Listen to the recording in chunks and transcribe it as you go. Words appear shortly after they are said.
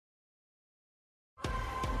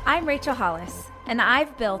I'm Rachel Hollis, and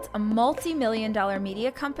I've built a multi-million-dollar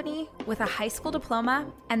media company with a high school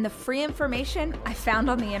diploma and the free information I found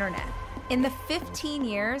on the internet. In the 15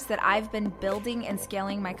 years that I've been building and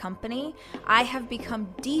scaling my company, I have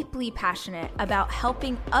become deeply passionate about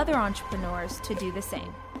helping other entrepreneurs to do the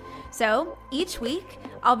same. So each week,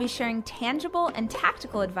 I'll be sharing tangible and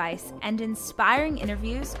tactical advice and inspiring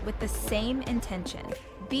interviews with the same intention.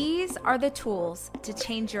 These are the tools to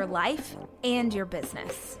change your life and your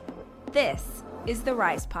business. This is the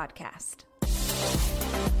Rise Podcast.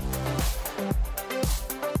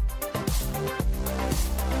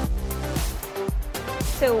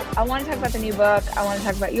 So I want to talk about the new book. I want to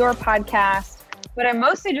talk about your podcast, but I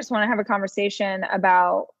mostly just want to have a conversation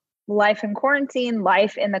about life in quarantine,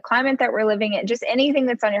 life in the climate that we're living in, just anything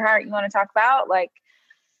that's on your heart you want to talk about. Like,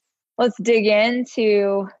 let's dig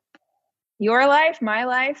into your life, my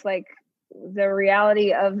life, like the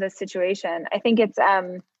reality of the situation. I think it's,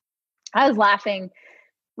 I was laughing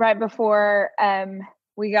right before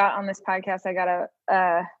we got on this podcast. I got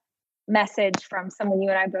a message from someone you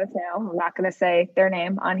and I both know. I'm not going to say their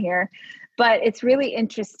name on here, but it's really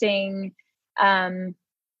interesting.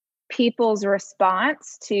 People's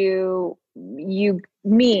response to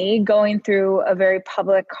me going through a very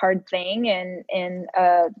public, hard thing in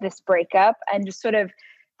this breakup, and just sort of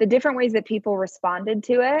the different ways that people responded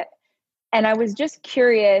to it. And I was just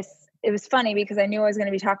curious. It was funny because I knew I was going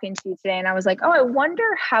to be talking to you today, and I was like, oh, I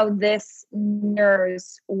wonder how this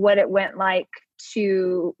mirrors what it went like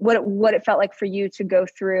to what it felt like for you to go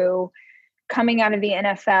through coming out of the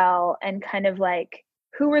NFL, and kind of like,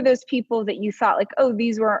 who were those people that you thought like, oh,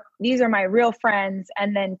 these are my real friends,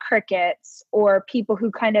 and then crickets, or people who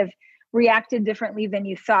kind of reacted differently than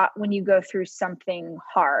you thought when you go through something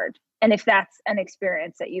hard. And if that's an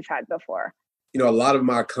experience that you've had before. You know, a lot of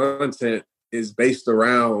my content is based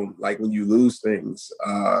around like when you lose things,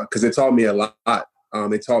 because it taught me a lot.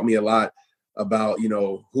 It taught me a lot about, you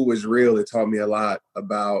know, who was real. It taught me a lot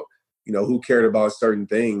about, you know, who cared about certain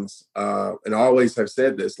things. And I always have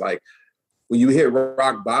said this, like, when you hit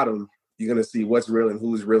rock bottom, you're going to see what's real and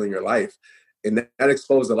who's real in your life. And that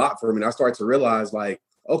exposed a lot for me. And I started to realize, like,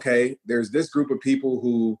 okay, there's this group of people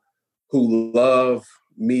who love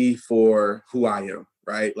me for who I am,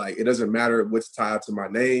 right? Like, it doesn't matter what's tied to my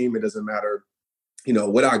name. It doesn't matter, you know,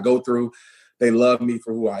 what I go through. They love me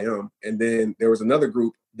for who I am. And then there was another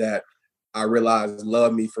group that I realized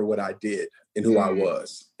loved me for what I did and who I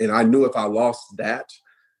was. And I knew if I lost that,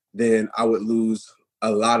 then I would lose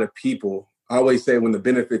a lot of people. I always say when the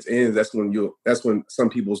benefits ends, that's when some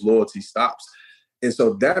people's loyalty stops. And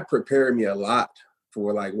so that prepared me a lot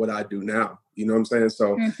for like what I do now. You know what I'm saying?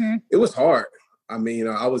 So It was hard. I mean,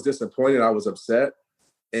 I was disappointed. I was upset.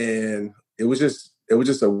 And it was just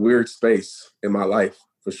a weird space in my life,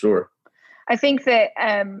 for sure. I think that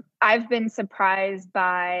I've been surprised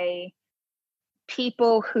by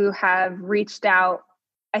people who have reached out.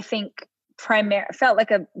 I think felt like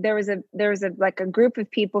there was a group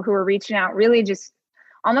of people who were reaching out really just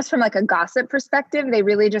almost from like a gossip perspective. They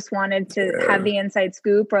really just wanted to have the inside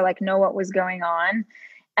scoop or like know what was going on.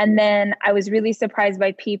 And then I was really surprised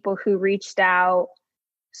by people who reached out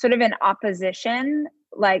sort of in opposition,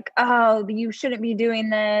 like, oh, you shouldn't be doing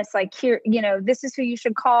this. Like, here, you know, this is who you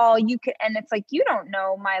should call. You could, and it's like, you don't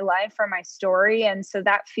know my life or my story. And so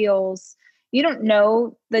that feels, you don't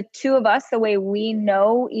know the two of us the way we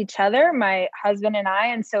know each other, my husband and I.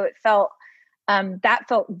 And so it felt, that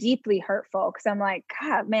felt deeply hurtful, because I'm like,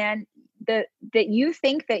 God, man, that you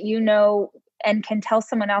think that you know and can tell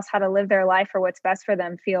someone else how to live their life or what's best for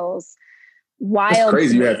them feels wild. It's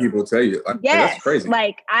crazy you have people tell you. Like, yes, that's crazy.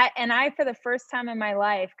 Like I for the first time in my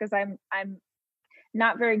life, because I'm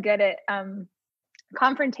not very good at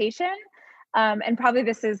confrontation, and probably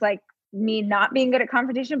this is like me not being good at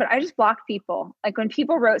confrontation, but I just blocked people. Like when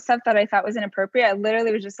people wrote stuff that I thought was inappropriate, I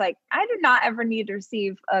literally was just like, I do not ever need to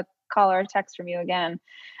receive a call or a text from you again.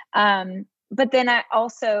 But then I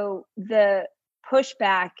also, the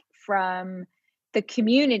pushback from the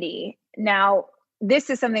community. Now, this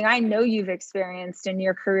is something I know you've experienced in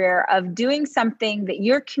your career, of doing something that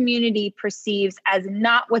your community perceives as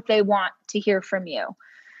not what they want to hear from you.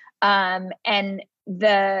 And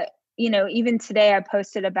even today I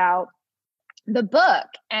posted about the book,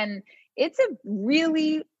 and it's a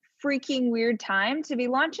really freaking weird time to be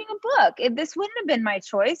launching a book. This wouldn't have been my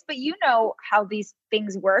choice, but you know how these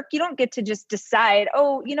things work. You don't get to just decide,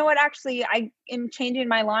 oh, you know what, actually, I am changing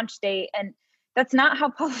my launch date. And that's not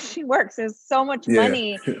how publishing works. There's so much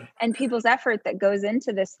money and people's effort that goes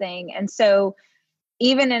into this thing. And so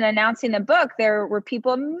even in announcing the book, there were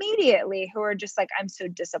people immediately who were just like, I'm so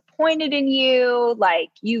disappointed in you. Like,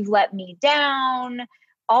 you've let me down,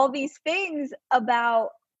 all these things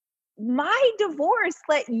about my divorce,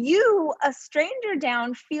 let you, a stranger,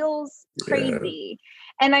 down feels crazy.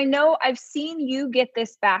 Yeah. And I know I've seen you get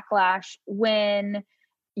this backlash when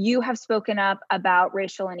you have spoken up about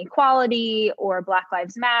racial inequality or Black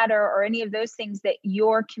Lives Matter or any of those things that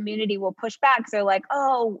your community will push back. So like,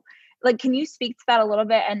 oh, like, can you speak to that a little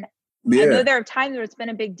bit? And I know there are times where it's been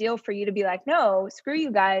a big deal for you to be like, no, screw you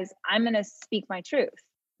guys. I'm going to speak my truth.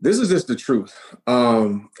 This is just the truth.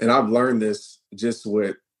 And I've learned this just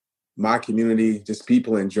with my community, just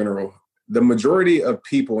people in general. The majority of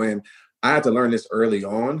people, and I had to learn this early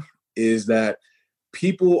on, is that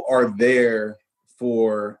people are there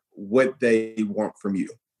for what they want from you,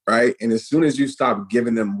 right? And as soon as you stop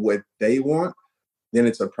giving them what they want, then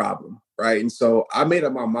it's a problem, right? And so I made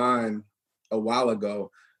up my mind a while ago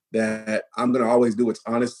that I'm going to always do what's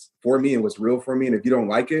honest for me and what's real for me. And if you don't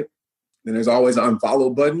like it, then there's always an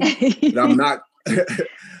unfollow button. But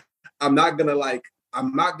I'm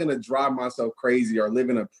not going to drive myself crazy or live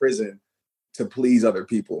in a prison to please other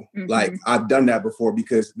people. Mm-hmm. Like, I've done that before,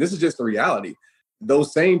 because this is just the reality.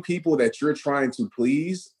 Those same people that you're trying to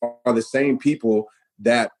please are the same people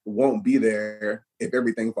that won't be there if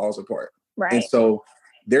everything falls apart. Right. And so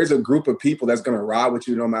there's a group of people that's going to ride with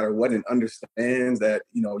you no matter what, and understands that,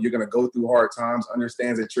 you know, you're going to go through hard times,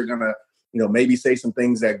 understands that you're going to, you know, maybe say some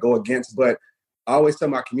things that go against. But I always tell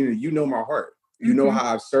my community, you know my heart. You know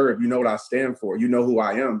how I've served. You know what I stand for. You know who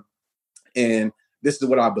I am. And this is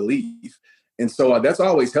what I believe. And so that's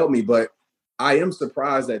always helped me. But I am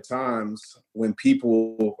surprised at times when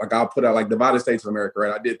people, like, I'll put out like Divided States of America,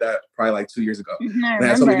 right? I did that probably like 2 years ago. And I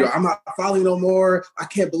had somebody go, I'm not following no more. I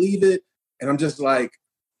can't believe it. And I'm just like,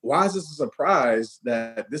 why is this a surprise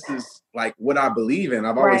that this is like what I believe in?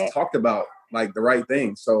 I've always talked about like the right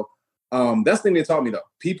thing. So that's the thing they taught me, though.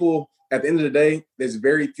 People, at the end of the day, there's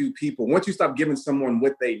very few people. Once you stop giving someone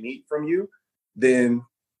what they need from you, then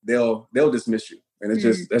they'll dismiss you. And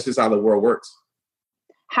it's that's just how the world works.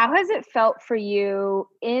 How has it felt for you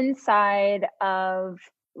inside of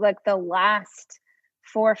like the last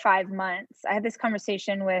 4 or 5 months? I had this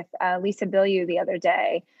conversation with Lisa Bilyeu the other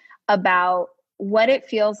day about what it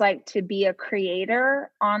feels like to be a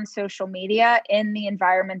creator on social media in the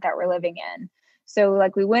environment that we're living in. So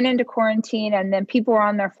like, we went into quarantine, and then people were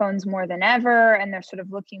on their phones more than ever, and they're sort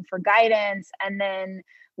of looking for guidance. And then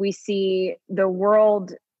we see the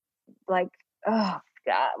world like, oh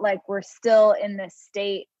God, like we're still in this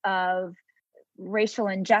state of racial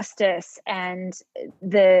injustice, and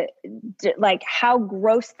like how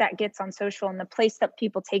gross that gets on social, and the place that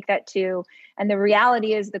people take that to. And the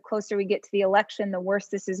reality is, the closer we get to the election, the worse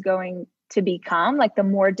this is going to become, like the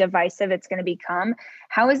more divisive it's going to become.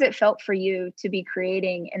 How has it felt for you to be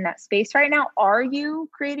creating in that space right now? Are you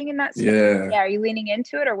creating in that space? Yeah. Are you leaning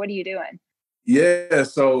into it, or what are you doing? Yeah.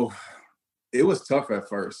 So it was tough at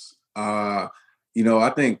first. You know, I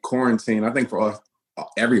think quarantine, I think for us,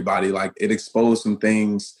 everybody, like, it exposed some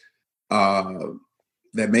things that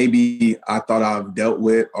maybe I thought I've dealt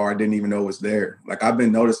with, or I didn't even know was there. Like, I've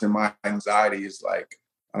been noticing my anxiety is like,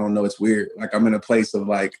 I don't know, it's weird. Like, I'm in a place of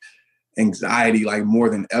like anxiety, like more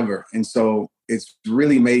than ever. And so it's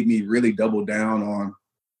really made me really double down on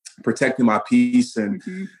protecting my peace and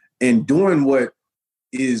doing what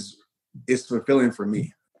is fulfilling for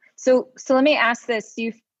me. So let me ask this.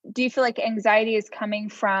 Do you feel like anxiety is coming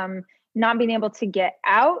from not being able to get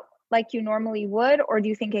out like you normally would? Or do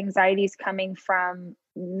you think anxiety is coming from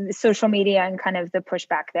social media and kind of the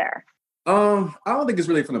pushback there? I don't think it's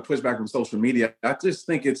really from the pushback from social media. I just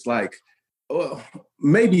think it's like,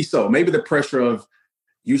 maybe so. Maybe the pressure of,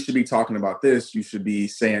 you should be talking about this, you should be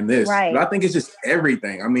saying this. Right. But I think it's just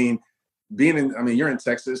everything. I mean, you're in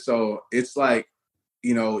Texas, so it's like,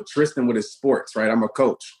 you know, Tristan with his sports, right? I'm a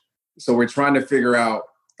coach. So we're trying to figure out,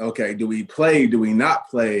 okay, do we play? Do we not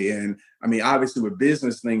play? And I mean, obviously with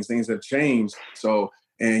business things have changed. So,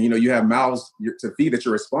 and you know, you have mouths to feed that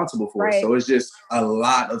you're responsible for. Right. So it's just a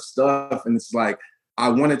lot of stuff. And it's like, I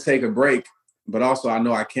want to take a break, but also I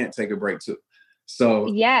know I can't take a break too. So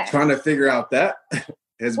trying to figure out that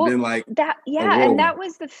has been like that. Yeah. And that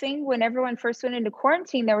was the thing when everyone first went into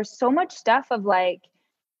quarantine, there was so much stuff of like,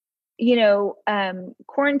 you know,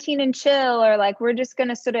 quarantine and chill, or like, we're just going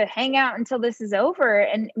to sort of hang out until this is over.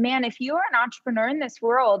 And man, if you are an entrepreneur in this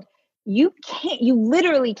world, you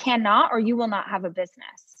literally cannot, or you will not have a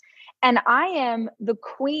business. And I am the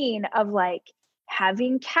queen of like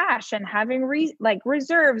having cash and having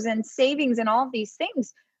reserves and savings and all of these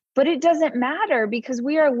things. But it doesn't matter, because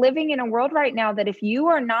we are living in a world right now that if you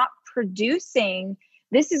are not producing,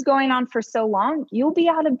 this is going on for so long, you'll be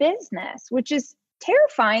out of business, which is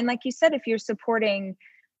terrifying, like you said, if you're supporting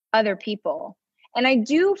other people. And I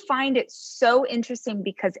do find it so interesting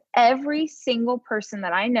because every single person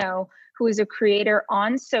that I know who is a creator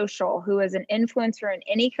on social, who is an influencer in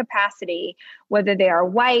any capacity, whether they are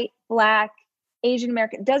white, Black, Asian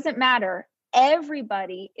American, doesn't matter.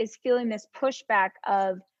 Everybody is feeling this pushback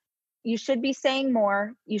of, you should be saying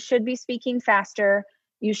more, you should be speaking faster,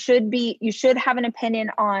 you should have an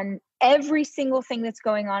opinion on every single thing that's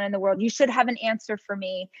going on in the world. You should have an answer for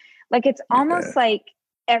me. Like, it's almost like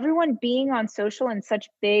everyone being on social in such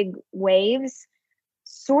big waves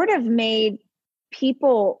sort of made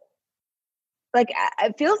people like,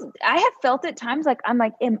 I have felt at times like, I'm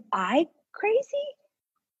like, am I crazy?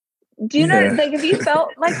 Do you know, like, have you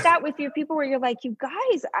felt like that with your people where you're like, you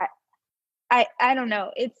guys, I don't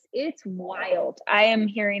know. It's wild. I am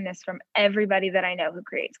hearing this from everybody that I know who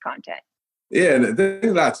creates content. Yeah, and the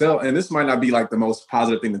thing that I tell, and this might not be like the most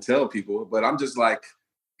positive thing to tell people, but I'm just like,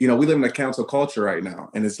 we live in a cancel culture right now.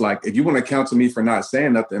 And it's like, if you want to counsel me for not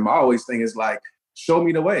saying nothing, my always thing is like, show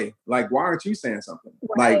me the way. Like, why aren't you saying something?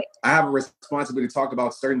 Right. Like, I have a responsibility to talk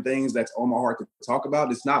about certain things that's on my heart to talk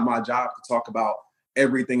about. It's not my job to talk about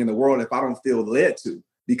everything in the world if I don't feel led to,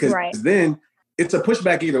 because then it's a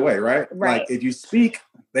pushback either way, right? Like, if you speak,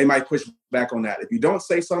 they might push back on that. If you don't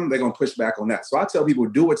say something, they're going to push back on that. So I tell people,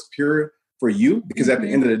 do what's pure for you, because at the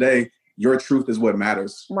end of the day, your truth is what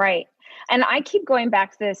matters. Right. And I keep going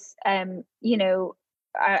back to this,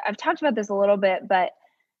 I've talked about this a little bit, but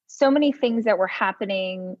so many things that were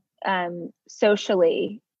happening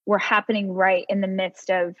socially were happening right in the midst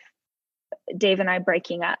of Dave and I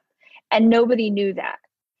breaking up, and nobody knew that.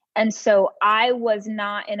 And so I was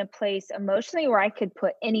not in a place emotionally where I could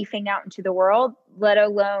put anything out into the world, let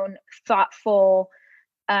alone thoughtful,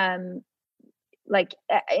 like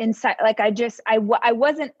inside, like I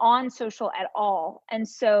wasn't on social at all. And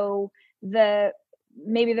so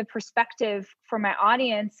maybe the perspective for my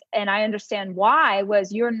audience, and I understand why,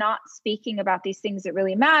 was, you're not speaking about these things that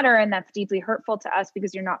really matter. And that's deeply hurtful to us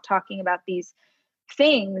because you're not talking about these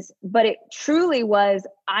things. But it truly was,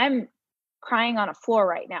 I'm crying on a floor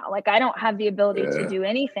right now. Like, I don't have the ability to do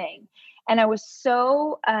anything. And I was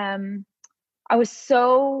so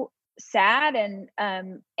sad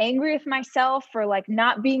and angry with myself for like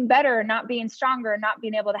not being better, not being stronger, not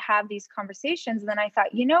being able to have these conversations. And then I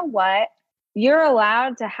thought, you know what? You're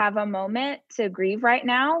allowed to have a moment to grieve right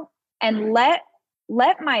now, and let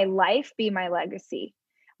my life be my legacy.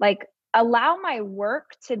 Like, allow my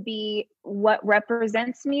work to be what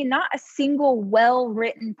represents me, not a single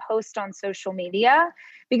well-written post on social media,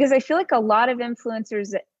 because I feel like a lot of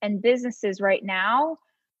influencers and businesses right now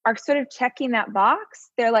are sort of checking that box.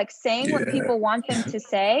 They're like saying what people want them to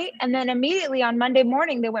say. And then immediately on Monday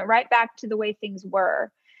morning, they went right back to the way things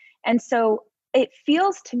were. And so it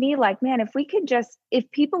feels to me like, man,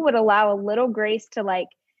 if people would allow a little grace to, like,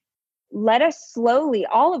 let us slowly,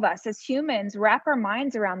 all of us as humans, wrap our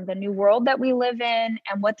minds around the new world that we live in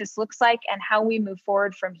and what this looks like and how we move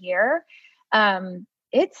forward from here.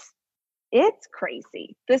 It's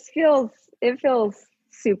crazy. It feels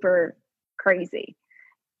super crazy.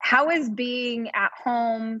 How is being at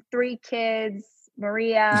home, 3 kids,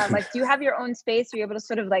 Maria, like, do you have your own space? Are you able to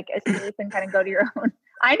sort of like escape and kind of go to your own?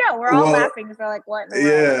 I know we're all laughing because we're like, what in the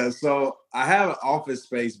world? Yeah, so I have an office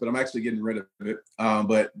space, but I'm actually getting rid of it.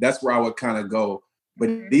 But that's where I would kind of go. But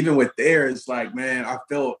even with there, it's like, man, I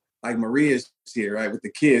felt like Maria's here, right, with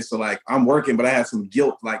the kids. So like, I'm working, but I had some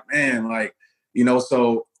guilt, like, man, like,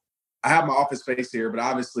 so I have my office space here, but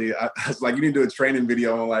obviously I was like, you need to do a training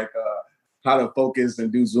video on like how to focus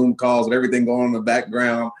and do Zoom calls with everything going on in the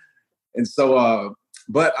background. And so,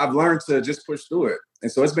 but I've learned to just push through it.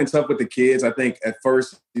 And so it's been tough with the kids. I think at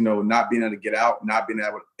first, not being able to get out, not being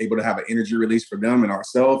able to have an energy release for them and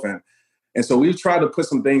ourselves. And so we've tried to put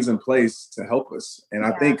some things in place to help us. And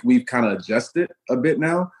I think we've kind of adjusted a bit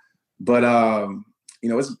now, but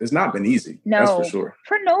it's not been easy. No, that's for sure.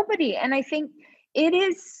 For nobody. And I think it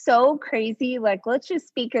is so crazy. Like, let's just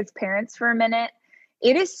speak as parents for a minute.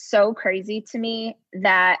 It is so crazy to me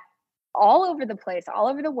that all over the place, all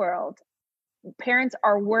over the world, parents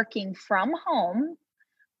are working from home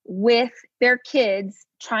with their kids,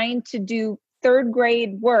 trying to do 3rd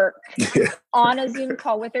grade work on a Zoom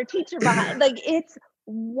call with their teacher behind. Like, it's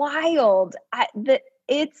wild.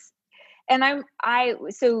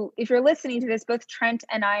 So if you're listening to this, both Trent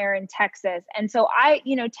and I are in Texas. And so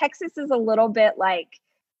Texas is a little bit like,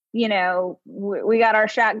 we got our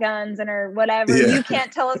shotguns and our whatever. Yeah. You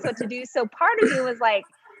can't tell us what to do. So part of me was like,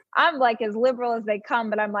 I'm like as liberal as they come,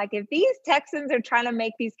 but I'm like, if these Texans are trying to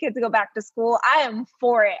make these kids go back to school, I am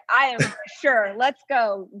for it. I am sure. Let's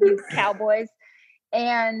go, you cowboys.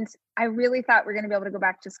 And I really thought we're going to be able to go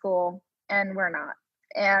back to school, and we're not.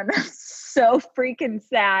 and I'm so freaking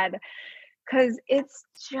sad because it's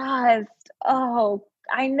just, oh,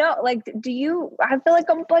 I know, like, I feel like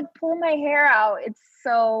I'm like pulling my hair out. It's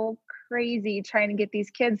so crazy trying to get these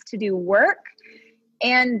kids to do work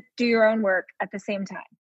and do your own work at the same time.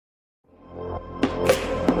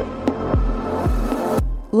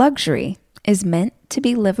 Luxury is meant to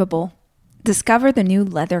be livable. Discover the new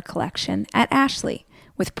leather collection at Ashley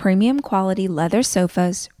with premium quality leather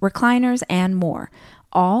sofas, recliners, and more,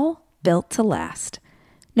 all built to last.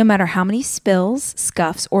 No matter how many spills,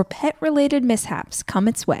 scuffs, or pet-related mishaps come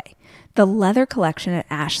its way, the leather collection at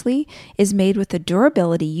Ashley is made with the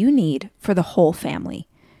durability you need for the whole family.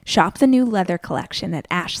 Shop the new leather collection at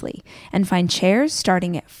Ashley and find chairs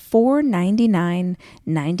starting at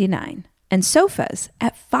 $499.99 and sofas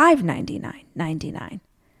at $599.99.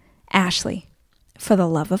 Ashley, for the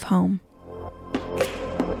love of home.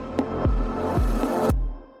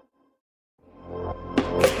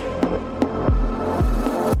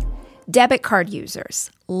 Debit card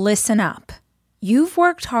users, listen up. You've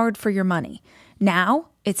worked hard for your money. Now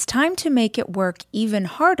it's time to make it work even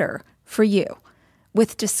harder for you.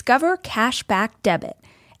 With Discover Cashback Debit,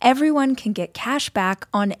 everyone can get cash back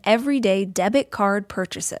on everyday debit card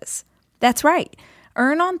purchases. That's right.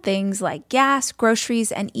 Earn on things like gas,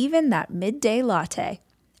 groceries, and even that midday latte.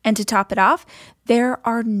 And to top it off, there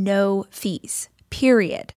are no fees,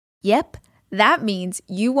 period. Yep, that means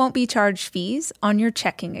you won't be charged fees on your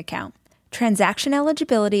checking account. Transaction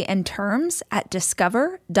eligibility and terms at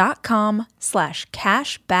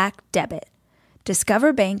discover.com/cashbackdebit.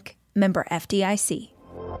 Discover Bank, member FDIC.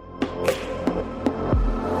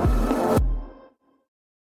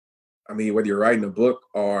 I mean, whether you're writing a book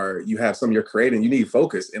or you have something you're creating, you need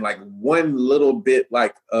focus. And like one little bit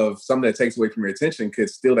like of something that takes away from your attention could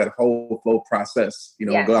steal that whole flow process,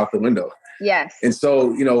 Yes. go out the window. Yes. And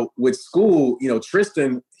so, with school,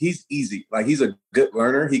 Tristan, he's easy. Like he's a good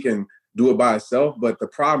learner. He can do it by himself. But the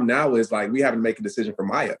problem now is like we have to make a decision for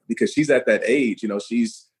Maya because she's at that age,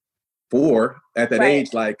 she's 4 at that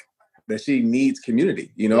age, like that she needs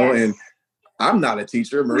community, Yes. and I'm not a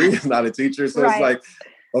teacher. Maria's not a teacher. So It's like,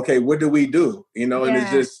 okay, what do we do? And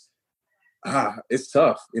it's just, it's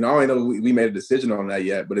tough. I don't know we made a decision on that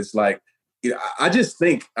yet, but it's like, I just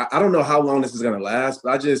think, I don't know how long this is going to last,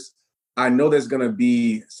 but I know there's going to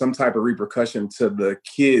be some type of repercussion to the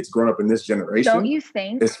kids growing up in this generation. Don't you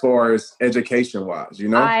think? As far as education wise,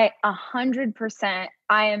 I 100%,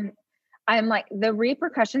 I'm like, the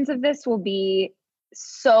repercussions of this will be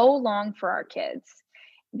so long for our kids.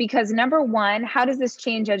 Because number one, how does this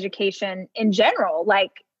change education in general?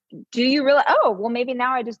 Like, do you realize, maybe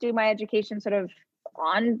now I just do my education sort of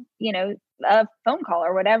on, a phone call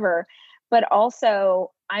or whatever. But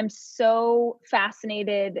also, I'm so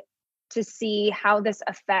fascinated to see how this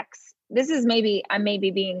affects, I may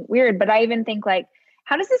be being weird, but I even think like,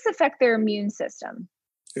 how does this affect their immune system?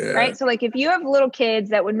 Yeah. Right? So like if you have little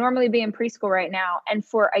kids that would normally be in preschool right now, and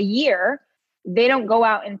for a year, they don't go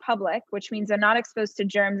out in public, which means they're not exposed to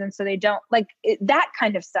germs. And so they don't that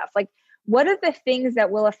kind of stuff. Like, what are the things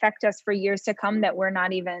that will affect us for years to come that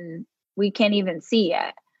we can't even see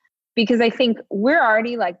yet? Because I think we're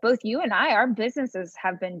already like, both you and I, our businesses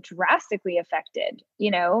have been drastically affected.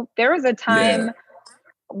 There was a time,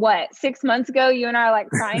 6 months ago, you and I are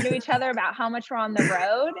like crying to each other about how much we're on the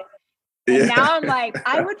road. And now I'm like,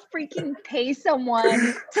 I would freaking pay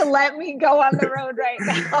someone to let me go on the road right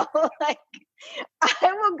now. Like,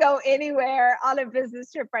 I will go anywhere on a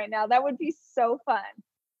business trip right now. That would be so fun.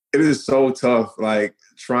 It is so tough, like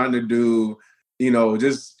trying to do,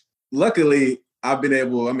 just luckily I've been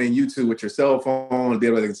able, you too, with your cell phone, to be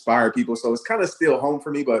able to inspire people. So it's kind of still home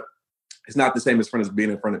for me, but it's not the same as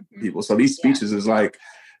being in front of people. So these speeches is like,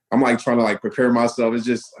 I'm like trying to like prepare myself. It's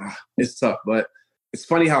just, it's tough, but it's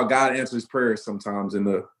funny how God answers prayers sometimes in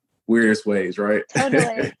the weirdest ways, right?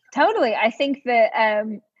 Totally. I think that,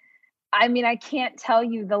 I can't tell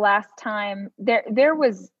you the last time there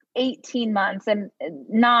was 18 months, and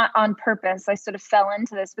not on purpose. I sort of fell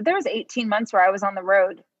into this, but there was 18 months where I was on the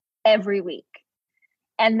road every week.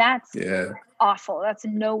 And that's awful. That's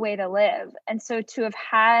no way to live. And so to have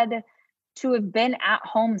been at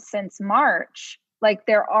home since March, like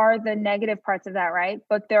there are the negative parts of that, right?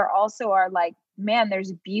 But there also are like, man,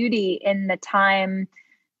 there's beauty in the time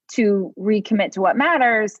to recommit to what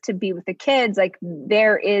matters, to be with the kids. Like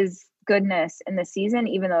there is goodness in the season,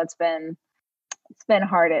 even though it's been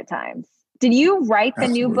hard at times. Did you write the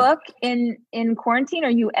new book in quarantine, or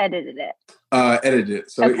you edited it? Edited it.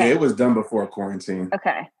 So it was done before quarantine.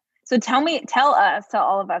 Okay. So tell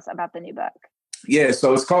all of us about the new book. Yeah.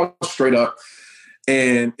 So it's called Straight Up,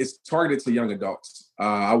 and it's targeted to young adults.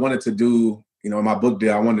 I wanted to do in my book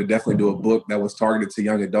deal, I wanted to definitely do a book that was targeted to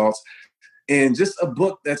young adults, and just a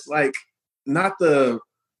book that's like not the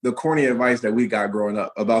corny advice that we got growing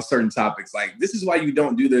up about certain topics. Like, this is why you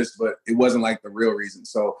don't do this, but it wasn't like the real reason.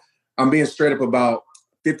 So I'm being straight up about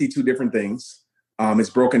 52 different things. It's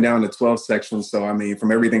broken down to 12 sections. So, I mean,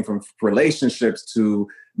 from everything from relationships to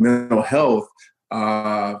mental health,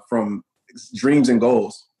 from dreams and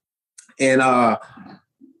goals. And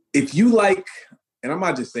if you like, and I'm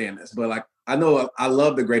not just saying this, but like, I know I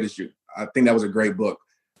love The Greatest Youth. I think that was a great book.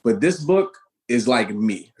 But this book is like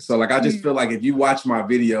me. So like, I just feel like if you watch my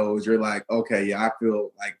videos, you're like, okay, yeah, I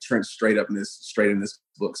feel like Trent straight in this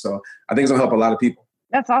book. So I think it's gonna help a lot of people.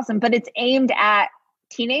 That's awesome. But it's aimed at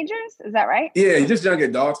teenagers, is that right? Yeah, just young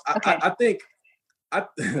adults. Okay.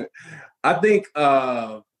 I think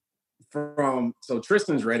so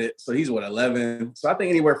Tristan's read it, so he's 11. So I think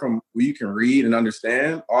anywhere from where you can read and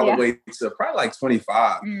understand all the way to probably like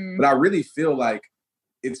 25. But I really feel like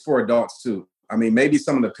it's for adults too. I mean, maybe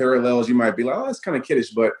some of the parallels you might be like, oh, it's kind of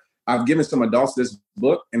kiddish, but I've given some adults this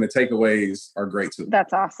book and the takeaways are great too.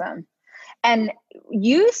 That's awesome. And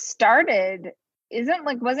you started,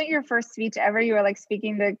 wasn't your first speech ever, you were like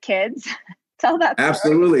speaking to kids? Tell that story.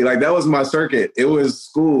 Absolutely. Like, that was my circuit. It was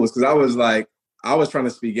schools, because I was trying to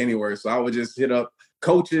speak anywhere. So I would just hit up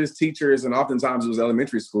coaches, teachers, and oftentimes it was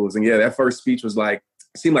elementary schools. And yeah, that first speech was like,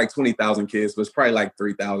 it seemed like 20,000 kids, but it's probably like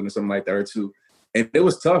 3,000 or something like that, or two. And it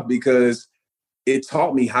was tough because it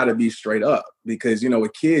taught me how to be straight up, because,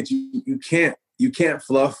 with kids, you can't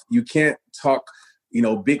fluff, you can't talk,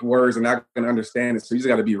 big words and not going to understand it. So you just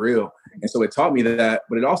got to be real. And so it taught me that,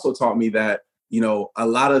 but it also taught me that, a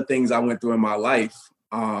lot of things I went through in my life,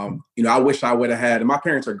 I wish I would have had, and my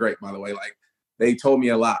parents are great, by the way, like they told me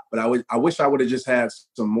a lot, but I wish I would have just had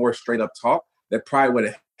some more straight up talk that probably would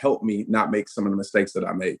have helped me not make some of the mistakes that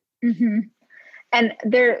I made. Mm-hmm. And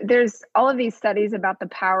there's all of these studies about the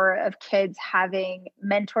power of kids having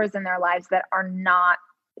mentors in their lives that are not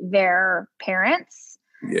their parents,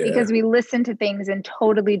 because we listen to things in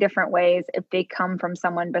totally different ways if they come from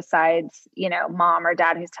someone besides, mom or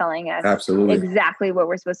dad who's telling us exactly what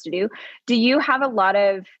we're supposed to do. Do you have a lot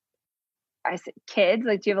of kids?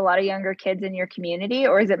 Like, do you have a lot of younger kids in your community,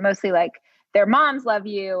 or is it mostly like their moms love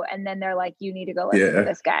you and then they're like, you need to go listen to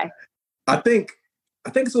this guy? I think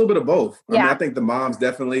it's a little bit of both. I mean, I think the moms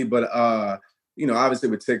definitely, but obviously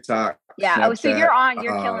with TikTok. Yeah. Snapchat, so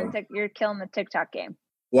you're killing the TikTok game.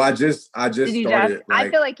 Well, I just started. I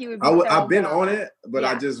feel like you would be I've been on it, but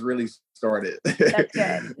I just really started. That's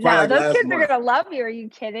good. No, those kids are gonna love you. Are you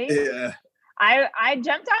kidding? Yeah. I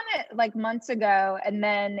jumped on it like months ago, and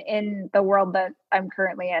then in the world that I'm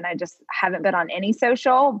currently in, I just haven't been on any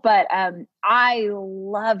social, but I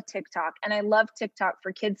love TikTok, and I love TikTok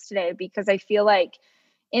for kids today, because I feel like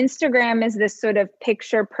Instagram is this sort of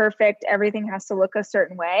picture perfect, everything has to look a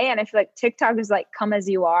certain way. And I feel like TikTok is like, come as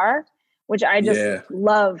you are, which I just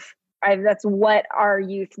love. That's what our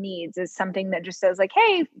youth needs, is something that just says like,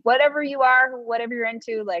 hey, whatever you are, whatever you're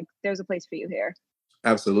into, like there's a place for you here.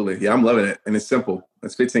 Absolutely. Yeah, I'm loving it. And it's simple.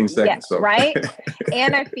 It's 15 seconds. Yeah, so. Right.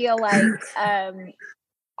 And I feel like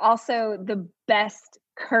also the best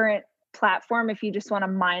current platform, if you just want to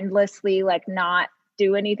mindlessly like not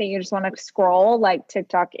do anything, you just want to scroll, like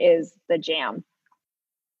TikTok is the jam.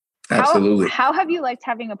 Absolutely. How have you liked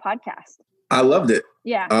having a podcast? I loved it.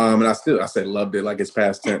 Yeah. And I said loved it like it's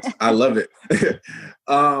past tense. I love it.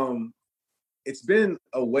 It's been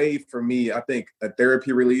a way for me, I think, a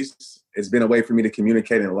therapy release. It's been a way for me to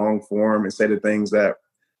communicate in long form and say the things that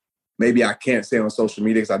maybe I can't say on social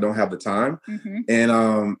media because I don't have the time. Mm-hmm.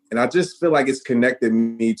 And I just feel like it's connected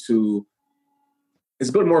me to,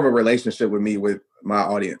 it's built more of a relationship with me, with my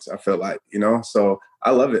audience, I feel like, so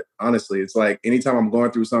I love it. Honestly, it's like anytime I'm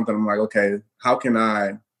going through something, I'm like, okay, how can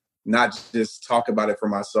I not just talk about it for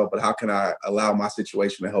myself, but how can I allow my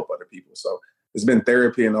situation to help other people? So it's been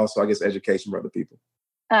therapy and also, I guess, education for other people.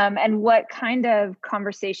 And what kind of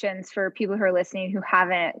conversations, for people who are listening who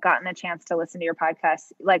haven't gotten a chance to listen to your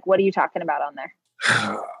podcast, like what are you talking about on there?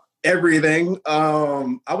 Everything.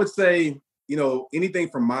 I would say, anything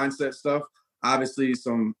from mindset stuff. Obviously, you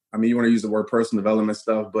want to use the word personal development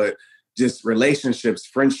stuff, but just relationships,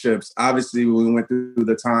 friendships. Obviously, we went through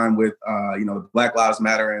the time with, Black Lives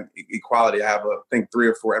Matter and equality. I have, I think, 3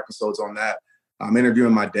 or 4 episodes on that. I'm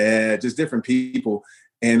interviewing my dad, just different people.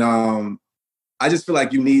 And I just feel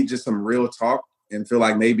like you need just some real talk, and feel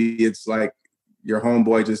like maybe it's like your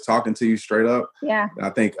homeboy just talking to you straight up. Yeah. And I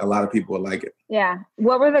think a lot of people would like it. Yeah.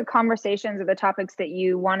 What were the conversations or the topics that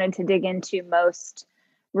you wanted to dig into most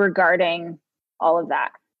regarding all of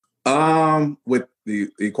that? With the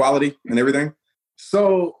equality and everything.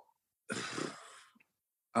 So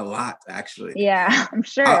a lot, actually. Yeah, I'm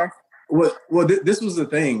sure. This was the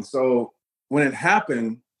thing. So when it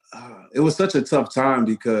happened, it was such a tough time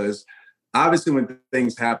because obviously when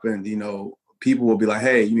things happen, you know, people will be like,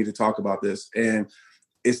 hey, you need to talk about this. And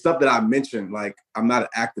it's stuff that I mentioned, like I'm not an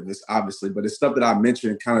activist, obviously, but it's stuff that I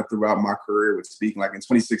mentioned kind of throughout my career with speaking, like in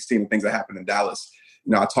 2016, the things that happened in Dallas.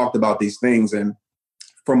 You know, I talked about these things, and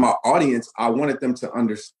for my audience, I wanted them to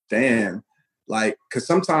understand, like, because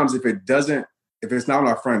sometimes if it's not on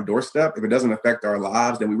our front doorstep, if it doesn't affect our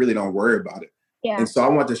lives, then we really don't worry about it. Yeah. And so I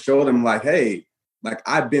want to show them like, hey, like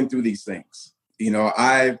I've been through these things. You know,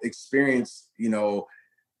 I've experienced, you know,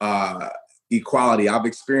 equality. I've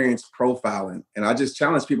experienced profiling. And I just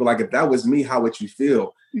challenge people, like, if that was me, how would you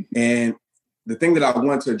feel? Mm-hmm. And the thing that I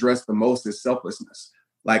want to address the most is selflessness.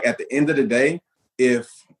 Like at the end of the day, if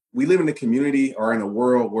we live in a community or in a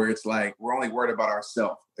world where it's like, we're only worried about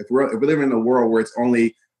ourselves. If we live in a world where it's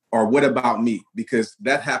only, or what about me? Because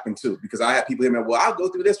that happened too. Because I had people hear me, well, I'll go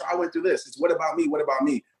through this or I went through this. It's what about me? What about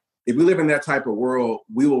me? If we live in that type of world,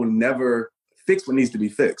 we will never fix what needs to be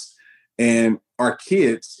fixed. And our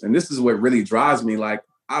kids, and this is what really drives me, like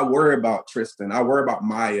I worry about Tristan, I worry about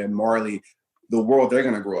Maya and Marley, the world they're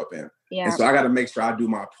going to grow up in. Yeah. And so I got to make sure I do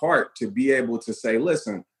my part to be able to say,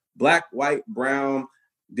 listen, black, white, brown,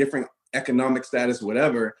 different economic status,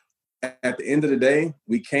 whatever, at the end of the day,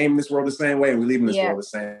 we came in this world the same way and we leave in this world the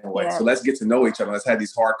same way. So let's get to know each other. Let's have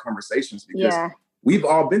these hard conversations because we've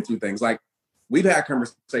all been through things. Like we've had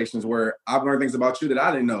conversations where I've learned things about you that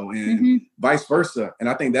I didn't know and vice versa. And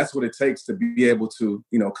I think that's what it takes to be able to,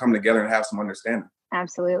 you know, come together and have some understanding.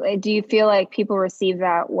 Absolutely. Do you feel like people receive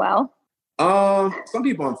that well? Some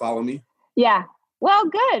people unfollow me. Yeah. Well,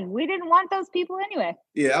 good. We didn't want those people anyway.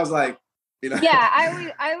 Yeah. I was like, you know. Yeah.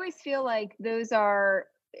 I always feel like those are,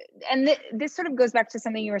 and this sort of goes back to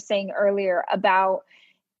something you were saying earlier about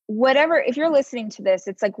whatever, if you're listening to this,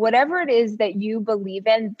 it's like whatever it is that you believe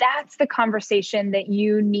in, that's the conversation that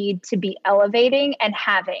you need to be elevating and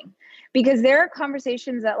having. Because there are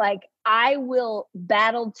conversations that like, I will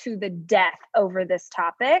battle to the death over this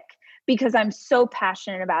topic because I'm so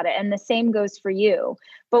passionate about it. And the same goes for you.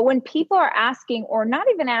 But when people are asking, or not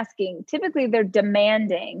even asking, typically they're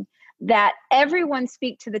demanding that everyone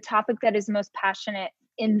speak to the topic that is most passionate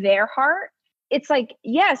in their heart. It's like,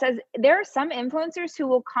 yes, as there are some influencers who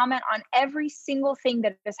will comment on every single thing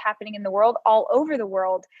that is happening in the world, all over the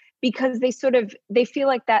world, because they feel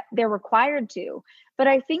like that they're required to. But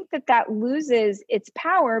I think that loses its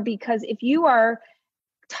power, because if you are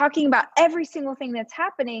talking about every single thing that's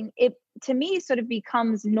happening, it to me sort of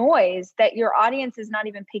becomes noise that your audience is not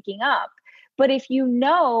even picking up. But if you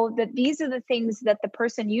know that these are the things that the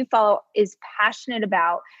person you follow is passionate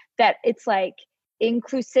about, that it's like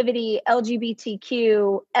inclusivity,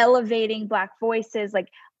 LGBTQ, elevating Black voices, like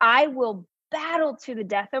I will battle to the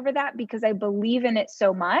death over that because I believe in it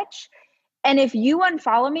so much. And if you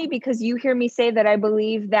unfollow me because you hear me say that I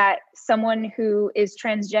believe that someone who is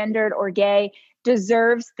transgendered or gay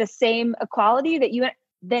deserves the same equality that you,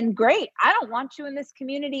 then great. I don't want you in this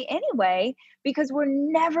community anyway, because we're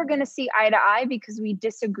never going to see eye to eye because we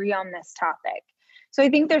disagree on this topic. So I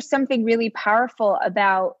think there's something really powerful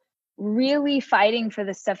about really fighting for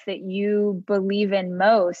the stuff that you believe in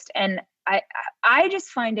most. And I just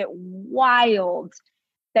find it wild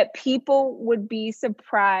that people would be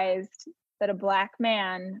surprised that a Black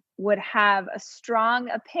man would have a strong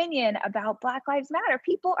opinion about Black Lives Matter.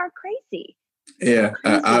 People are crazy. Yeah,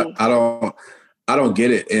 I don't get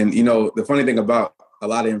it. And, you know, the funny thing about a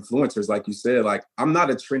lot of influencers, like you said, like I'm not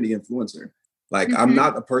a trendy influencer. Like I'm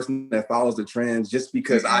not a person that follows the trends just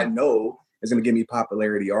because I know it's going to give me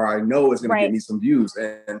popularity or I know it's going to get me some views.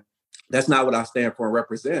 And that's not what I stand for and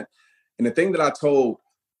represent. And the thing that I told,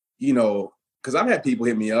 you know, because I've had people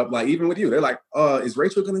hit me up, like even with you, they're like, is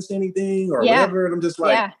Rachel going to say anything or whatever? And I'm just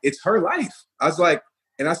like, it's her life. I was like,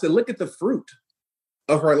 and I said, look at the fruit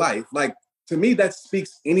of her life. Like, to me, that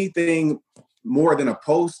speaks anything more than a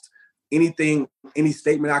post, anything, any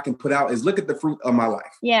statement I can put out is look at the fruit of my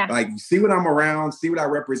life. Yeah. Like, see what I'm around, see what I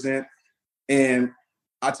represent. And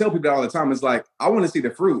I tell people all the time, it's like, I want to see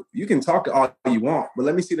the fruit. You can talk all you want, but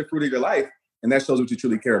let me see the fruit of your life. And that shows what you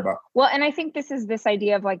truly care about. Well, and I think this is this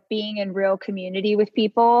idea of like being in real community with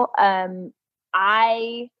people.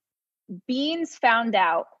 Beans found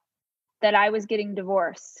out that I was getting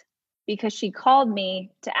divorced because she called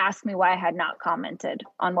me to ask me why I had not commented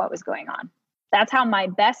on what was going on. That's how my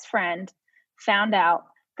best friend found out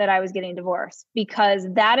that I was getting divorced, because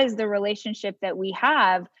that is the relationship that we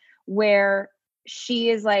have where she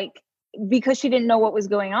is like, because she didn't know what was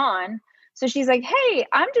going on. So she's like, hey,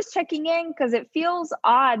 I'm just checking in because it feels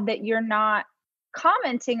odd that you're not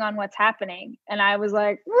commenting on what's happening. And I was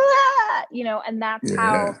like, "Wah!" And that's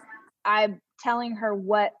how I'm telling her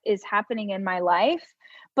what is happening in my life.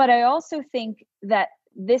 But I also think that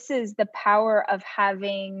this is the power of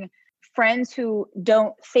having friends who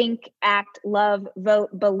don't think, act, love,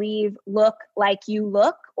 vote, believe, look like you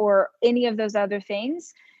look, or any of those other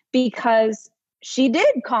things, because she did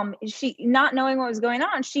she not knowing what was going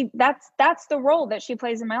on. That's the role that she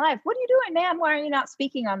plays in my life. What are you doing, man? Why are you not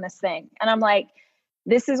speaking on this thing? And I'm like,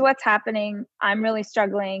 this is what's happening. I'm really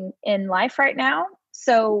struggling in life right now.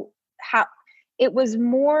 So it was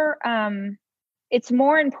more, it's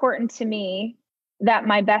more important to me that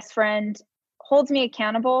my best friend holds me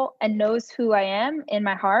accountable and knows who I am in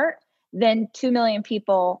my heart than 2 million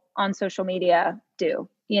people on social media do,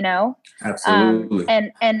 Absolutely.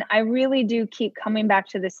 And I really do keep coming back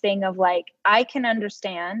to this thing of like, I can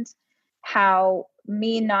understand how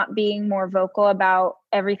me not being more vocal about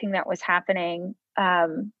everything that was happening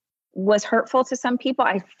was hurtful to some people.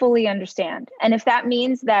 I fully understand. And if that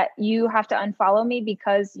means that you have to unfollow me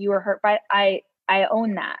because you were hurt by it, I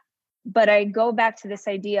own that. But I go back to this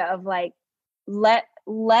idea of like, let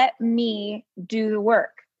me do the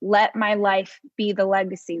work. Let my life be the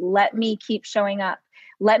legacy. Let me keep showing up.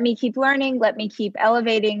 Let me keep learning. Let me keep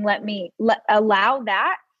elevating. Allow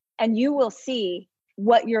that. And you will see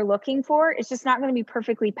what you're looking for. It's just not going to be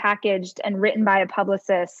perfectly packaged and written by a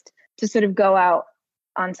publicist to sort of go out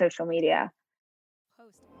on social media.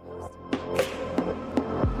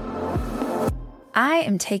 I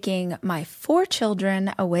am taking my 4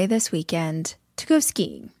 children away this weekend to go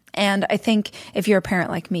skiing. And I think if you're a parent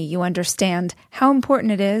like me, you understand how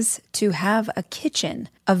important it is to have a kitchen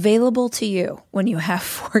available to you when you have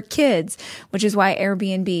 4 kids, which is why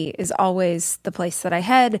Airbnb is always the place that I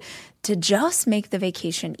head to just make the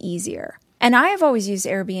vacation easier. And I have always used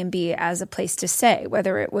Airbnb as a place to stay,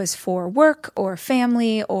 whether it was for work or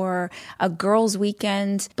family or a girls'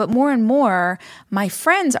 weekend. But more and more, my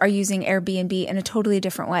friends are using Airbnb in a totally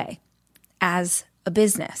different way, as a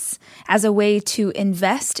business, as a way to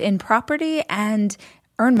invest in property and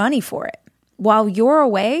earn money for it. While you're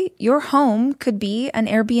away, your home could be an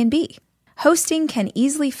Airbnb. Hosting can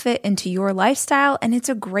easily fit into your lifestyle, and it's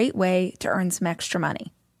a great way to earn some extra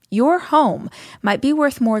money. Your home might be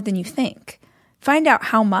worth more than you think. Find out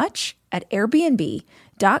how much at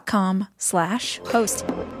airbnb.com/host.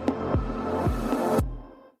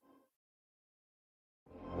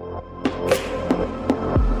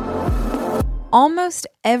 Almost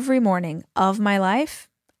every morning of my life,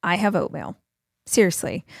 I have oatmeal.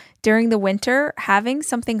 Seriously, during the winter, having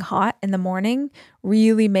something hot in the morning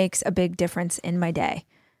really makes a big difference in my day.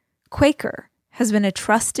 Quaker has been a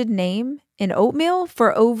trusted name in oatmeal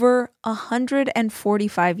for over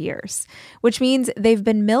 145 years, which means they've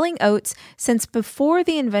been milling oats since before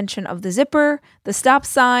the invention of the zipper, the stop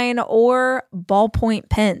sign, or ballpoint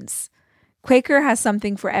pens. Quaker has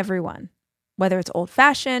something for everyone, whether it's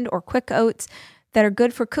old-fashioned or quick oats that are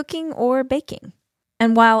good for cooking or baking.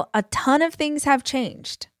 And while a ton of things have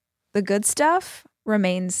changed, the good stuff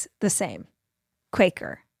remains the same.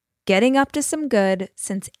 Quaker, getting up to some good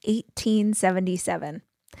since 1877.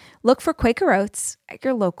 Look for Quaker Oats at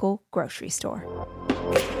your local grocery store.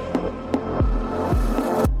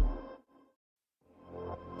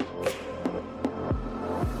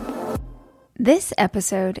 This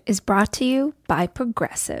episode is brought to you by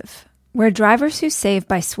Progressive, where drivers who save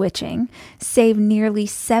by switching save nearly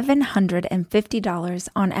 $750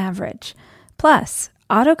 on average. Plus,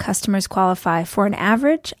 auto customers qualify for an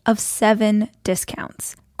average of 7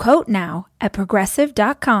 discounts. Quote now at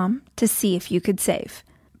progressive.com to see if you could save.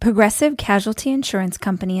 Progressive Casualty Insurance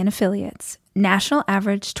Company and Affiliates. National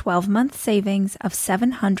average 12-month savings of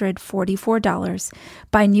 $744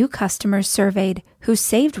 by new customers surveyed who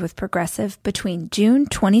saved with Progressive between June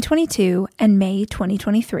 2022 and May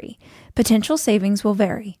 2023. Potential savings will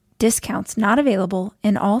vary. Discounts not available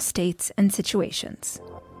in all states and situations.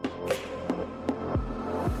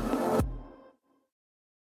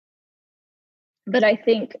 But I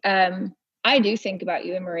think I do think about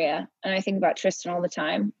you and Maria, and I think about Tristan all the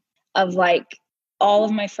time, of like all of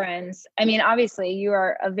my friends. I mean, obviously you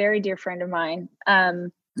are a very dear friend of mine.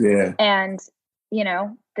 Yeah. And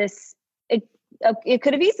it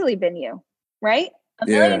could have easily been you, right? A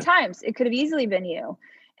million times it could have easily been you.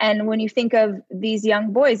 And when you think of these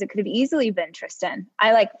young boys, it could have easily been Tristan.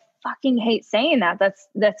 I like fucking hate saying that.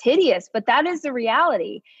 That's hideous, but that is the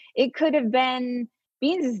reality. It could have been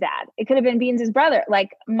Beans' dad. It could have been Beans' brother.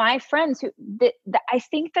 Like my friends I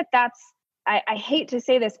think that's, I hate to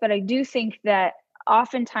say this, but I do think that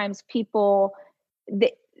oftentimes people,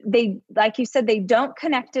 like you said, they don't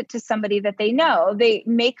connect it to somebody that they know. They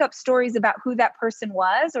make up stories about who that person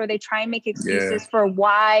was, or they try and make excuses for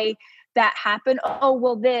why that happened. Oh,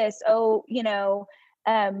 well, this, with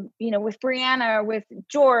Brianna or with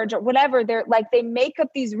George or whatever, they're like, they make up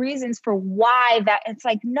these reasons for why that. It's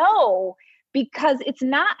like, no, because it's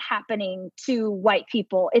not happening to white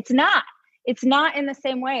people. It's not in the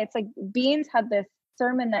same way. It's like Beans had this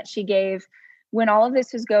sermon that she gave when all of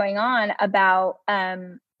this was going on about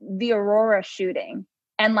the Aurora shooting.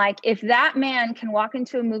 And like, if that man can walk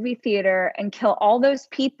into a movie theater and kill all those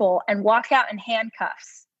people and walk out in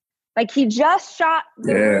handcuffs, like he just shot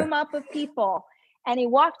the room up of people and he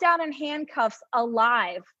walked out in handcuffs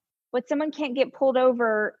alive, but someone can't get pulled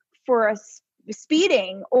over for a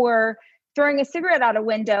speeding or throwing a cigarette out a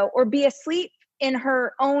window or be asleep in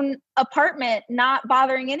her own apartment, not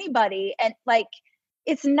bothering anybody. And like,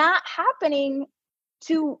 it's not happening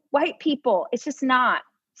to white people. It's just not.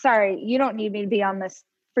 Sorry, you don't need me to be on this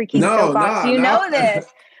freaking soapbox. You know this,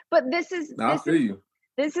 but this is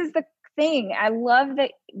the thing. I love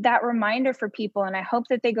that reminder for people, and I hope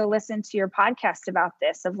that they go listen to your podcast about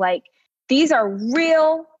this. Of like, these are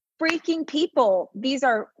real freaking people. These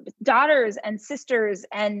are daughters and sisters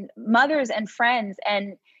and mothers and friends,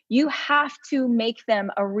 and you have to make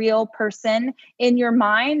them a real person in your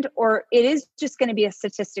mind, or it is just going to be a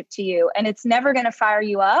statistic to you, and it's never going to fire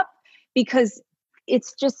you up because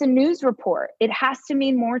it's just a news report. It has to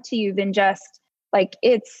mean more to you than just like,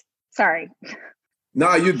 sorry.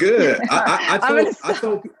 No, you're good. I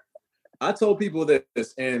told people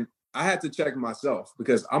this, and I had to check myself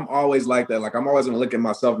because I'm always like that. Like, I'm always going to look at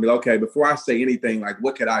myself and be like, okay, before I say anything, like,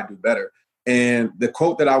 what could I do better? And the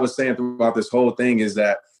quote that I was saying throughout this whole thing is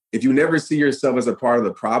that if you never see yourself as a part of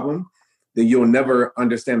the problem, then you'll never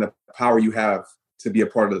understand the power you have to be a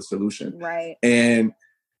part of the solution. Right. And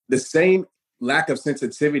the same lack of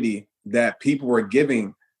sensitivity that people were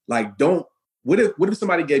giving, like, what if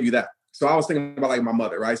somebody gave you that? So I was thinking about like my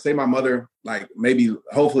mother, right? Say my mother, like maybe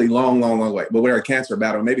hopefully long way, but with her cancer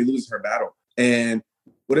battle, maybe loses her battle. And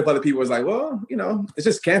what if other people was like, well, it's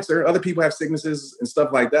just cancer. Other people have sicknesses and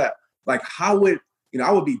stuff like that. Like, how would,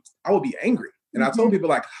 I would be angry. And I told people,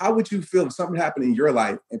 like, how would you feel if something happened in your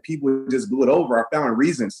life and people just blew it over or found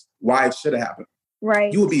reasons why it should have happened?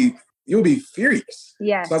 Right. You would be furious.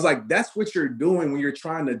 Yeah. So I was like, that's what you're doing when you're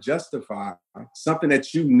trying to justify something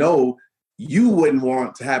that you wouldn't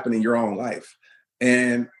want to happen in your own life.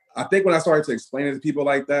 And I think when I started to explain it to people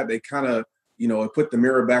like that, they kind of, it put the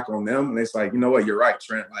mirror back on them. And it's like, you know what, you're right,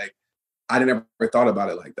 Trent. Like, I never thought about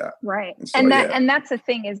it like that. Right. And that's the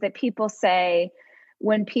thing is that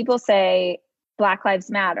when people say Black Lives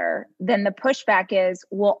Matter, then the pushback is,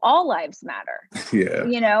 well, all lives matter. Yeah.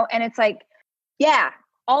 And it's like, yeah,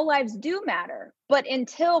 all lives do matter. But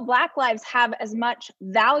until Black lives have as much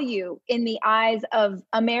value in the eyes of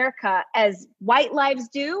America as white lives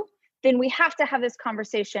do, then we have to have this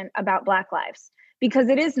conversation about Black lives, because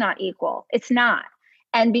it is not equal. It's not.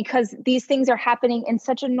 And because these things are happening in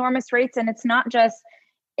such enormous rates, and it's not just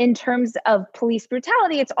in terms of police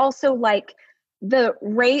brutality, it's also like the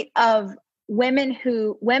rate of women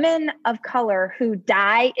of color who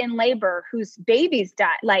die in labor, whose babies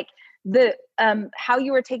die, like the how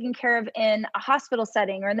you were taken care of in a hospital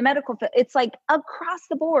setting or in the medical field. It's like across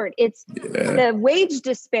the board. It's the wage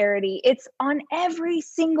disparity. It's on every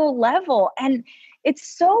single level. And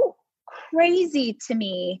it's so crazy to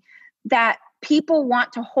me that people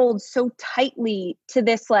want to hold so tightly to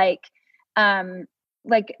this, like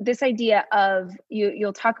this idea of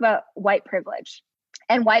you'll talk about white privilege,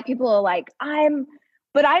 and white people are like,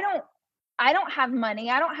 but I don't have money.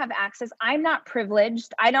 I don't have access. I'm not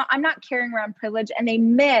privileged. I'm not carrying around privilege. And they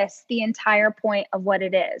miss the entire point of what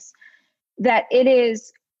it is. That it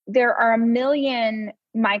is, there are a million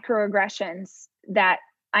microaggressions that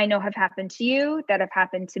I know have happened to you, that have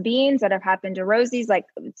happened to Beans, that have happened to Rosie's, like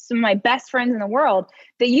some of my best friends in the world,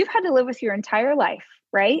 that you've had to live with your entire life,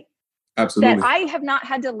 right? Absolutely. That I have not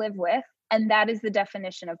had to live with. And that is the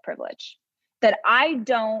definition of privilege. That I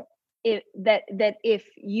don't, that if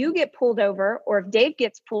you get pulled over, or if Dave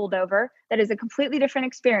gets pulled over, that is a completely different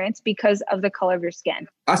experience because of the color of your skin.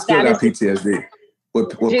 I still got PTSD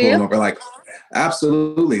with pulling over. Like,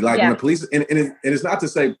 absolutely. Like, when the police, and it's not to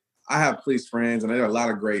say I have police friends, and there are a lot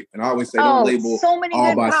of great, and I always say, don't label so many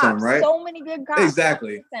all good by cops, some, right? So many good cops.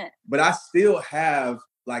 Exactly. 100%. But I still have,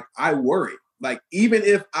 like, I worry. Like, even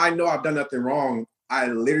if I know I've done nothing wrong, I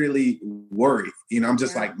literally worry. I'm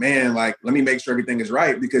just like, man, like, let me make sure everything is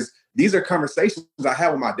right, because these are conversations I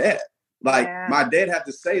have with my dad. Like, my dad had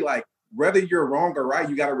to say, like, whether you're wrong or right,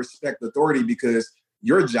 you got to respect authority, because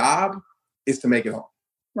your job is to make it home.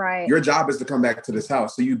 Right. Your job is to come back to this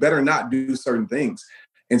house. So you better not do certain things.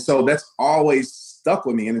 And so that's always stuck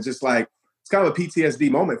with me. And it's just like, it's kind of a PTSD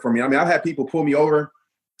moment for me. I mean, I've had people pull me over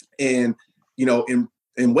and, you know,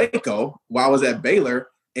 in Waco while I was at Baylor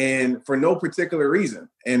and for no particular reason.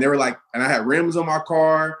 And they were like, and I had rims on my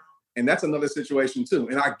car. And that's another situation too.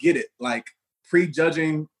 And I get it, like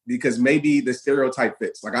prejudging because maybe the stereotype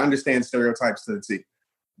fits. Like I understand stereotypes to the T.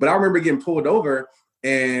 But I remember getting pulled over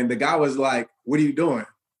and the guy was like, what are you doing?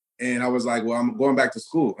 And I was like, well, I'm going back to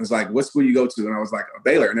school. It's like, what school you go to? And I was like,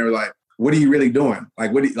 Baylor. And they were like, what are you really doing?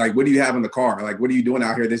 Like, what do you have in the car? Like, what are you doing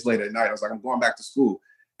out here this late at night? I was like, I'm going back to school.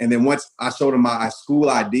 And then once I showed him my school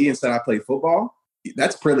ID and said I played football,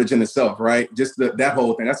 that's privilege in itself, right? Just that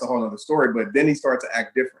whole thing, that's a whole other story. But then he started to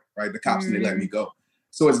act different, right? The cops, and they let me go.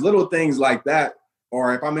 So it's little things like that.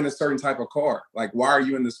 Or if I'm in a certain type of car, like, why are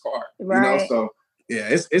you in this car? Right. You know, so yeah,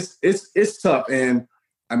 it's tough. And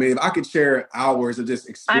I mean, if I could share hours of just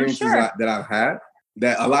experiences that I've had,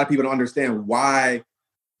 that a lot of people don't understand why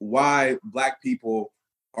Black people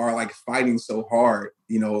are like fighting so hard,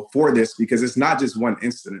 you know, for this, because it's not just one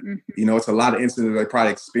incident. Mm-hmm. You know, it's a lot of incidents they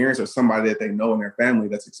probably experienced or somebody that they know in their family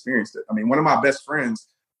that's experienced it. I mean, one of my best friends,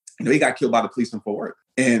 you know, he got killed by the police in Fort Worth.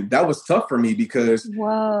 And that was tough for me because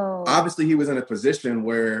obviously he was in a position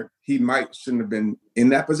where he shouldn't have been in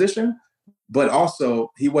that position, but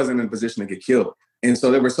also he wasn't in a position to get killed. And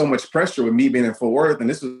so there was so much pressure with me being in Fort Worth. And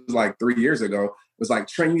this was like 3 years ago. It was like,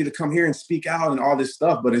 Trent, you need to come here and speak out and all this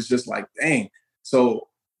stuff. But it's just like, dang. So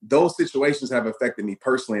those situations have affected me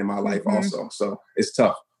personally in my life also. So it's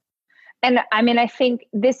tough. And I mean, I think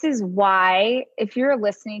this is why, if you're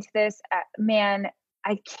listening to this, man,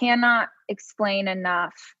 I cannot explain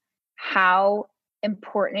enough how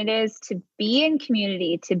important it is to be in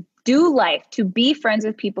community, to do life, to be friends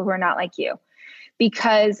with people who are not like you.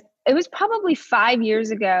 Because it was probably 5 years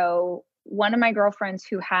ago, one of my girlfriends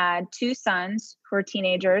who had 2 sons who are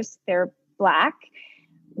teenagers, they're Black,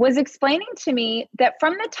 was explaining to me that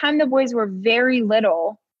from the time the boys were very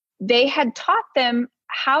little, they had taught them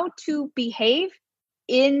how to behave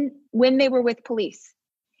when they were with police.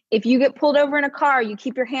 If you get pulled over in a car, you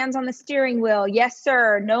keep your hands on the steering wheel. Yes,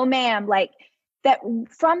 sir. No, ma'am. Like that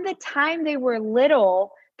from the time they were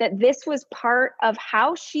little, that this was part of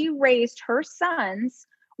how she raised her sons,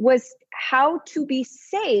 was how to be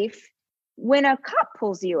safe when a cop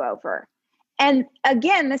pulls you over. And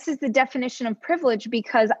again, this is the definition of privilege,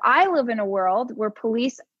 because I live in a world where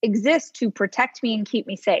police exist to protect me and keep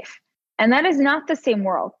me safe. And that is not the same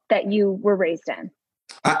world that you were raised in.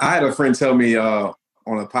 I had a friend tell me on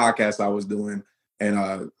a podcast I was doing,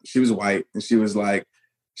 and she was white, and she was like,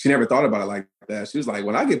 she never thought about it like that. She was like,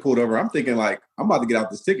 when I get pulled over, I'm thinking like, I'm about to get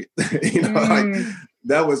out this ticket. You know, like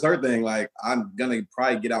that was her thing. Like, I'm going to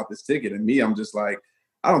probably get out this ticket. And me, I'm just like,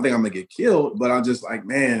 I don't think I'm going to get killed, but I'm just like,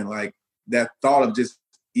 man, like that thought of just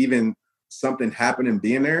even something happening,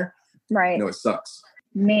 being there, right? You know, it sucks.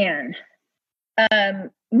 Man,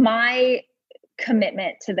 my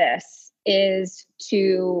commitment to this is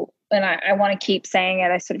to, and I want to keep saying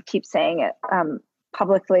it, I sort of keep saying it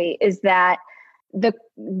publicly, is that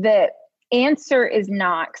the answer is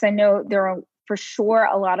not, because I know there are for sure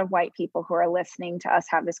a lot of white people who are listening to us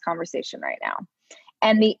have this conversation right now.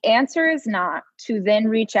 And the answer is not to then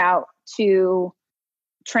reach out to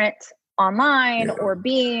Trent online or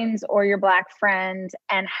Beans or your Black friend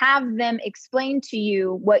and have them explain to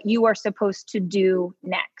you what you are supposed to do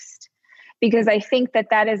next. Because I think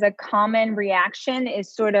that is a common reaction,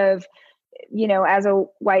 is sort of, you know, as a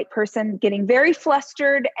white person getting very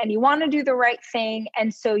flustered and you want to do the right thing.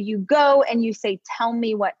 And so you go and you say, tell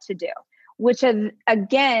me what to do, which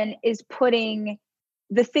again is putting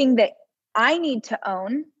the thing that I need to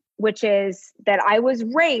own, which is that I was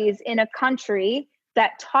raised in a country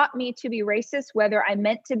that taught me to be racist, whether I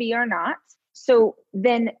meant to be or not. So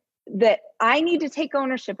then that I need to take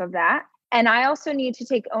ownership of that. And I also need to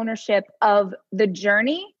take ownership of the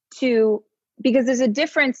journey because there's a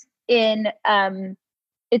difference in,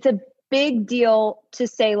 it's a big deal to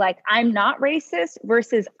say like, I'm not racist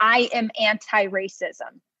versus I am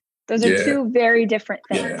anti-racism. Those are two very different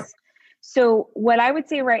things. Yeah. So what I would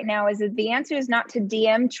say right now is that the answer is not to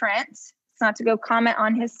DM Trent. It's not to go comment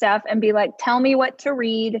on his stuff and be like, tell me what to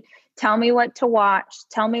read, tell me what to watch,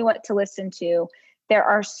 tell me what to listen to.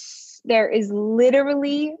 There is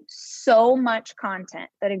literally so much content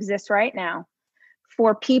that exists right now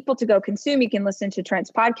for people to go consume. You can listen to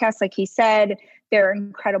Trent's podcast, like he said. There are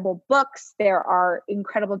incredible books. There are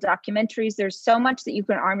incredible documentaries. There's so much that you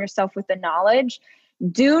can arm yourself with the knowledge.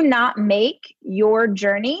 Do not make your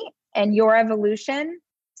journey and your evolution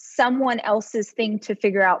someone else's thing to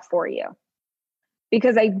figure out for you.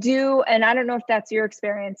 because I do, and I don't know if that's your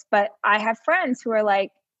experience, but I have friends who are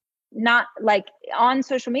like, not like on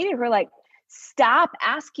social media, who are like, stop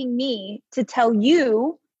asking me to tell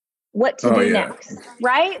you what to do next.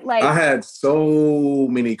 Right? Like, I had so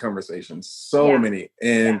many conversations, so many.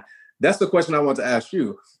 And that's the question I want to ask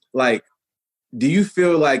you. Like, do you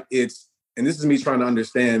feel like it's, and this is me trying to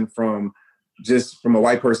understand from a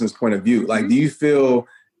white person's point of view, like, do you feel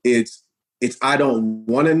it's I don't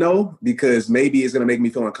want to know because maybe it's going to make me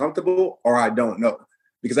feel uncomfortable, or I don't know?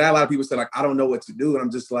 Because I had a lot of people say, like, I don't know what to do. And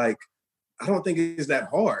I'm just like, I don't think it's that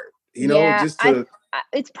hard,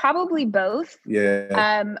 it's probably both.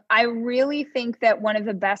 Yeah. I really think that one of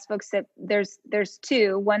the best books that there's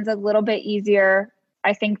two. One's a little bit easier,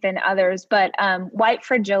 I think, than others, but White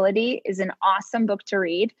Fragility is an awesome book to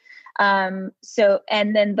read. And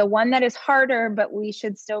then the one that is harder, but we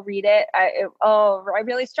should still read it. I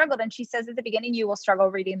really struggled. And she says at the beginning, you will struggle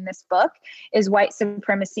reading this book, is White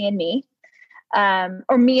Supremacy and Me.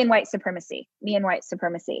 Or Me and White Supremacy.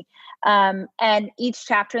 And each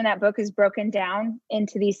chapter in that book is broken down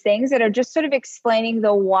into these things that are just sort of explaining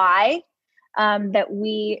the why that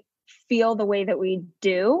we feel the way that we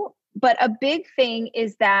do. But a big thing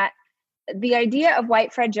is that the idea of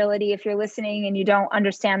white fragility, if you're listening and you don't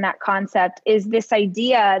understand that concept, is this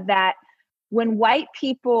idea that when white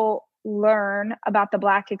people learn about the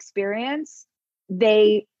Black experience,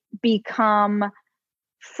 they become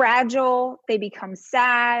fragile, they become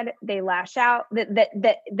sad, they lash out, that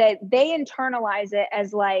they internalize it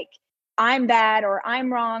as like, I'm bad, or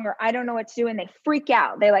I'm wrong, or I don't know what to do, and they freak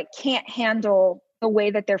out. They like can't handle the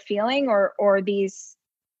way that they're feeling, or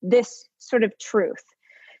this sort of truth.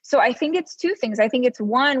 So I think it's two things. I think it's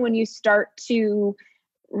one, when you start to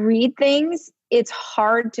read things, it's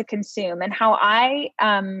hard to consume. And how I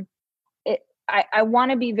want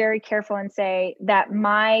to be very careful and say that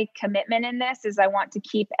my commitment in this is I want to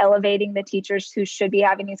keep elevating the teachers who should be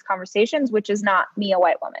having these conversations, which is not me, a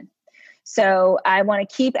white woman. So I want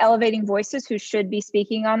to keep elevating voices who should be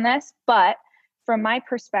speaking on this. But from my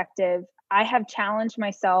perspective, I have challenged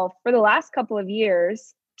myself for the last couple of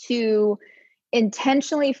years to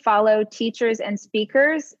intentionally follow teachers and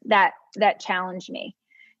speakers that challenge me.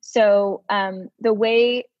 So the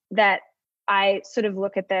way that I sort of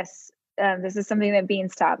look at this, this is something that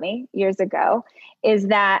Beans taught me years ago, is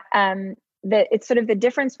that it's sort of the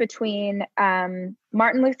difference between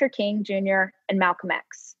Martin Luther King Jr. and Malcolm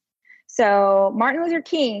X. So Martin Luther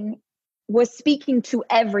King was speaking to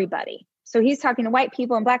everybody. So he's talking to white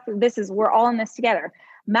people and Black people. We're all in this together.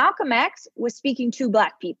 Malcolm X was speaking to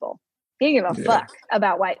Black people. He didn't give a fuck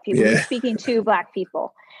about white people. He's speaking to Black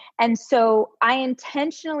people. And so I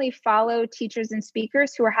intentionally follow teachers and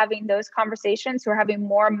speakers who are having those conversations, who are having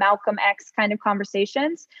more Malcolm X kind of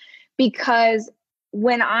conversations, because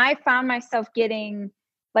when I found myself getting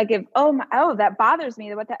like, that bothers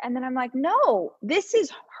me, and then I'm like, no, this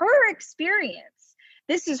is her experience.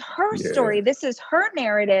 This is her story. This is her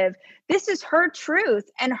narrative. This is her truth,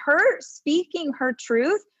 and her speaking her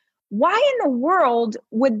truth. Why in the world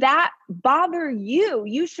would that bother you?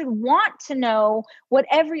 You should want to know what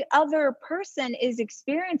every other person is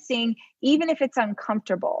experiencing, even if it's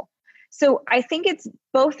uncomfortable. So I think it's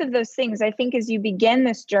both of those things. I think as you begin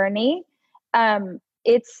this journey,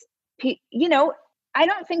 it's, I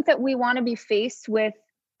don't think that we want to be faced with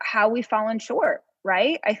how we've fallen short,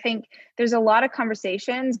 right? I think there's a lot of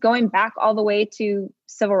conversations going back all the way to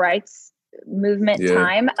civil rights movement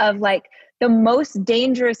time of like, the most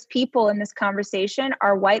dangerous people in this conversation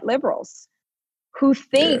are white liberals who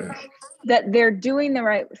think that they're doing the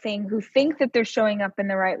right thing, who think that they're showing up in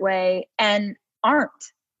the right way and aren't.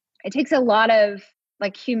 It takes a lot of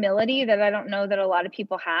like humility that I don't know that a lot of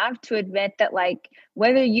people have, to admit that like,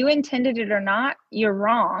 whether you intended it or not, you're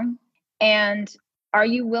wrong. And are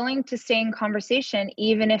you willing to stay in conversation,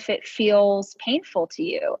 even if it feels painful to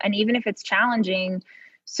you, and even if it's challenging,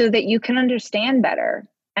 so that you can understand better?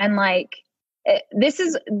 And like,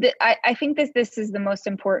 I think this is the most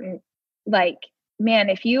important, like, man,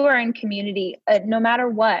 if you are in community, no matter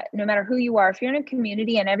what, no matter who you are, if you're in a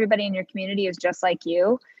community and everybody in your community is just like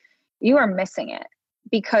you are missing it,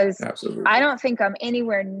 because Absolutely. I don't think I'm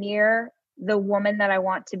anywhere near the woman that I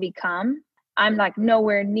want to become. I'm like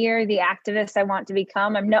nowhere near the activist I want to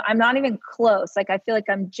become. I'm not even close. Like, I feel like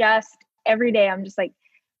I'm just, every day I'm just like,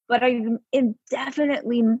 but I'm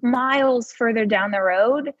definitely miles further down the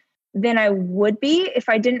road than I would be if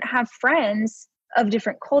I didn't have friends of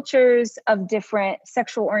different cultures, of different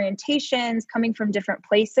sexual orientations, coming from different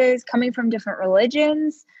places, coming from different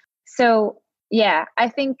religions. So yeah, I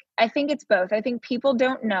think it's both. I think people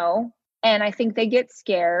don't know, and I think they get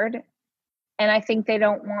scared. And I think they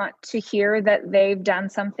don't want to hear that they've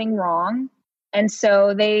done something wrong. And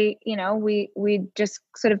so they, we just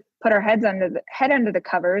sort of put our head under the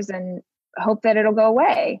covers and hope that it'll go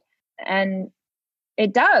away. And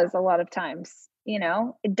it does a lot of times,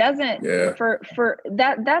 it doesn't. For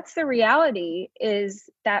that's the reality,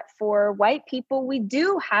 is that for white people, we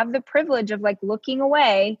do have the privilege of like looking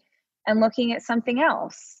away and looking at something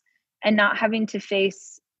else and not having to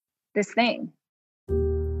face this thing.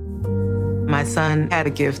 My son had a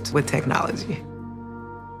gift with technology.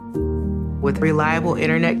 With reliable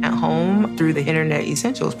internet at home through the Internet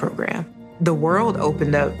Essentials program, the world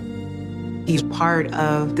opened up. He's part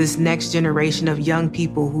of this next generation of young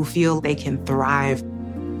people who feel they can thrive.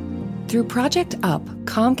 Through Project UP,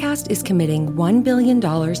 Comcast is committing $1 billion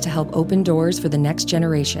to help open doors for the next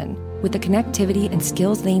generation with the connectivity and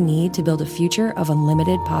skills they need to build a future of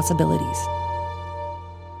unlimited possibilities.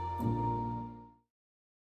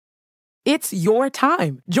 It's your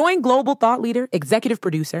time. Join global thought leader, executive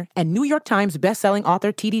producer, and New York Times bestselling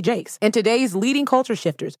author T.D. Jakes and today's leading culture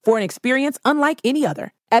shifters for an experience unlike any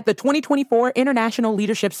other. At the 2024 International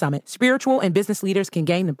Leadership Summit, spiritual and business leaders can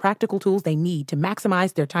gain the practical tools they need to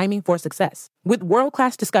maximize their timing for success. With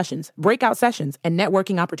world-class discussions, breakout sessions, and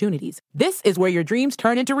networking opportunities, this is where your dreams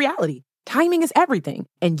turn into reality. Timing is everything,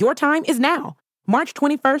 and your time is now. March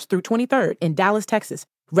 21st through 23rd in Dallas, Texas.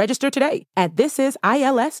 Register today at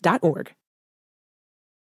thisisils.org.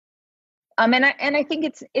 And I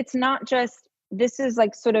think it's not just, this is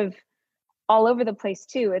like sort of all over the place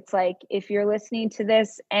too. It's like, if you're listening to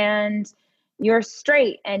this and you're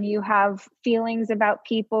straight and you have feelings about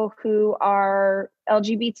people who are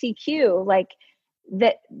LGBTQ, like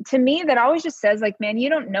that, to me, that always just says like, man, you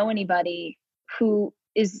don't know anybody who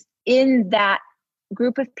is in that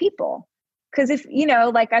group of people. Because if,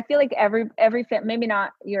 like, I feel like every maybe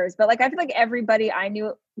not yours, but like, I feel like everybody I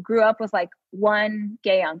knew grew up with like one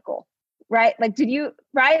gay uncle, right? Like,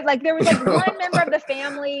 right? Like there was like one member of the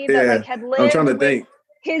family that like had lived with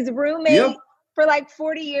his roommate for like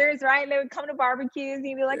 40 years, right? And they would come to barbecues and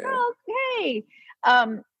you'd be like, oh, hey.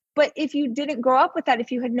 But if you didn't grow up with that,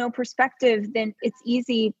 if you had no perspective, then it's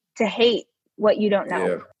easy to hate what you don't know.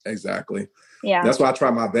 Yeah, exactly. Yeah. That's why I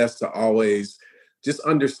try my best to always just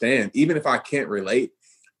understand, even if I can't relate,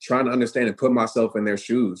 trying to understand and put myself in their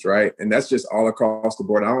shoes, right? And that's just all across the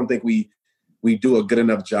board. I don't think we do a good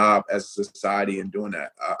enough job as a society in doing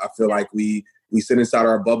that. I feel like we sit inside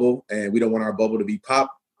our bubble and we don't want our bubble to be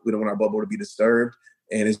popped. We don't want our bubble to be disturbed.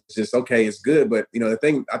 And it's just, okay, it's good. But, the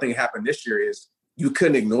thing I think happened this year is you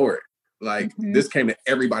couldn't ignore it. Like this came to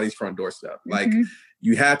everybody's front doorstep. Like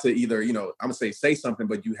you had to either, I'm gonna say something,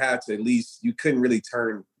 but you had to at least, you couldn't really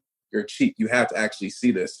turn your cheek. You have to actually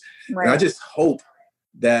see this. Right. And I just hope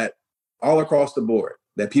that all across the board,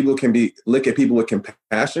 that people can look at people with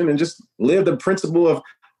compassion and just live the principle of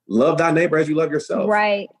love thy neighbor as you love yourself.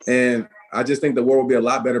 Right. And I just think the world would be a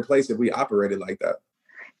lot better place if we operated like that.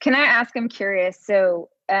 Can I ask, I'm curious. So,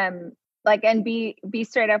 and be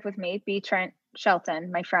straight up with me, be Trent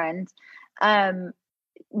Shelton, my friend.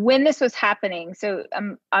 When this was happening, so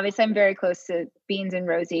obviously I'm very close to Beans and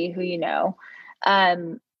Rosie, who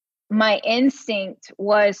my instinct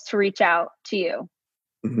was to reach out to you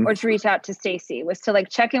or to reach out to Stacy, was to like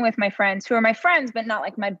check in with my friends who are my friends, but not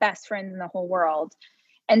like my best friends in the whole world,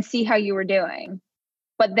 and see how you were doing.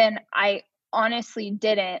 But then I honestly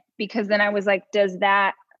didn't, because then I was like, does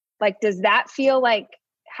that feel like,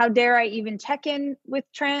 how dare I even check in with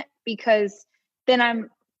Trent? Because then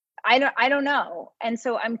I don't know. And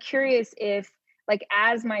so I'm curious if, like,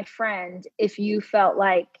 as my friend, if you felt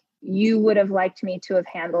like you would have liked me to have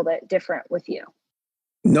handled it different with you.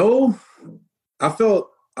 No, I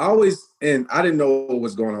didn't know what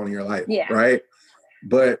was going on in your life. Yeah. Right.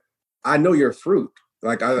 But I know your fruit.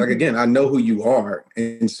 Again, I know who you are.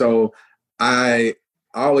 And so I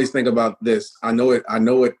always think about this. I know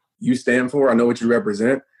what you stand for. I know what you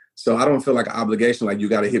represent. So I don't feel like an obligation, like you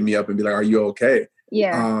got to hit me up and be like, are you okay?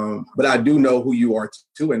 Yeah. But I do know who you are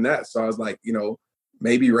too in that. So I was like,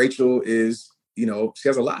 maybe Rachel is, she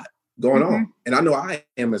has a lot going on. And I know I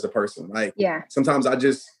am as a person. Like, sometimes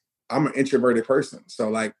I'm an introverted person. So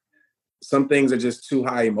like some things are just too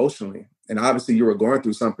high emotionally. And obviously you were going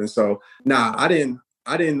through something. So I didn't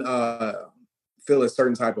feel a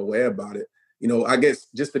certain type of way about it. I guess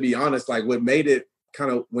just to be honest, like what made it kind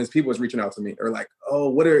of, when people was reaching out to me, or like, oh,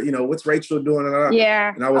 what's Rachel doing?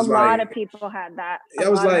 Yeah. And I was a lot of people had that. I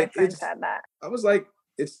was like,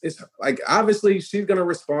 it's like, obviously she's going to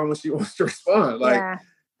respond when she wants to respond,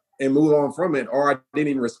 and move on from it. Or I didn't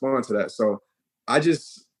even respond to that. So I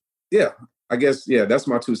just, I guess, that's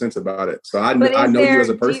my 2 cents about it. So I know you as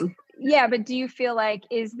a person. Yeah, but do you feel like,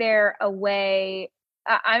 is there a way,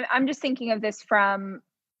 I'm just thinking of this from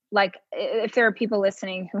like, if there are people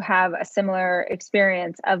listening who have a similar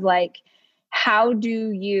experience of like, how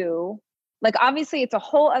do you, like, obviously it's a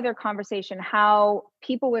whole other conversation how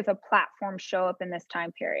people with a platform show up in this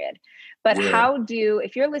time period. But how do,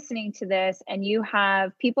 if you're listening to this and you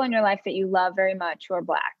have people in your life that you love very much who are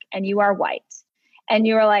Black and you are white, and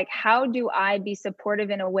you're like, how do I be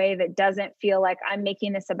supportive in a way that doesn't feel like I'm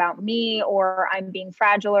making this about me or I'm being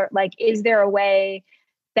fragile? Or like, is there a way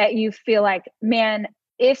that you feel like, man,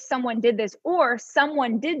 if someone did this or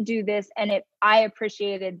someone did do this and I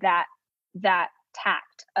appreciated that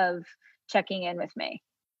tact of checking in with me?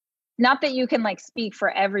 Not that you can like speak for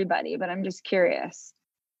everybody, but I'm just curious.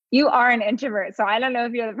 You are an introvert, so I don't know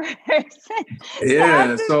if you're the person.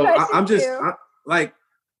 Yeah, so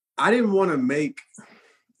I didn't want to make,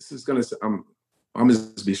 I'm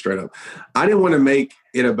just be straight up. I didn't want to make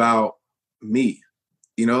it about me,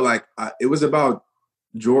 it was about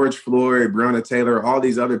George Floyd, Breonna Taylor, all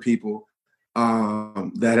these other people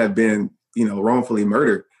that have been, wrongfully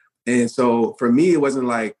murdered. And so for me, it wasn't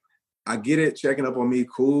like, I get it, checking up on me,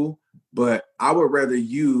 cool, but I would rather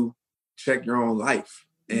you check your own life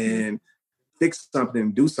and fix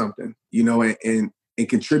something, do something, and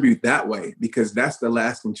contribute that way, because that's the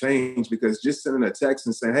lasting change. Because just sending a text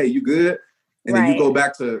and saying, hey, you good? And then you go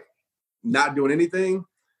back to not doing anything,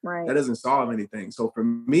 that doesn't solve anything. So for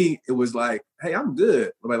me, it was like, hey, I'm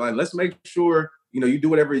good. Like, let's make sure, you do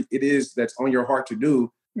whatever it is that's on your heart to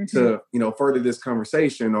do to, further this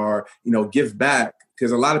conversation or, give back.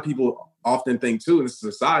 Because a lot of people often think too, and this is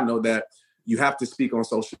a side note, that you have to speak on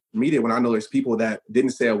social media, when I know there's people that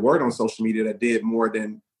didn't say a word on social media that did more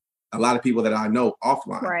than a lot of people that I know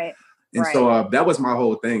offline. Right. And so that was my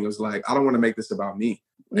whole thing. It was like, I don't want to make this about me.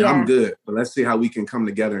 And I'm good, but let's see how we can come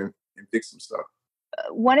together and fix some stuff.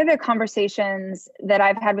 One of the conversations that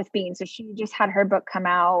I've had with Bean, so she just had her book come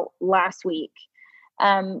out last week.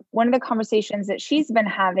 One of the conversations that she's been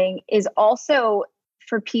having is also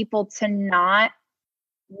for people to not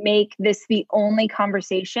make this the only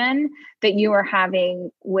conversation that you are having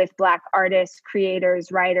with Black artists, creators,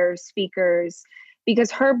 writers, speakers,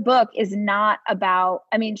 because her book is not about,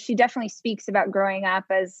 she definitely speaks about growing up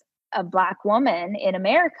as a Black woman in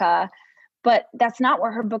America, but that's not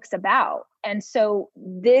what her book's about. And so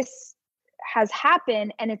this has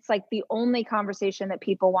happened, and it's like the only conversation that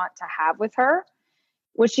people want to have with her,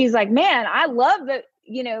 which she's like, man, I love that,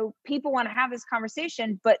 people want to have this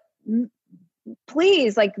conversation, but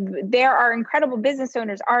please, like, there are incredible business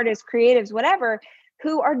owners, artists, creatives, whatever,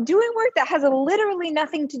 who are doing work that has literally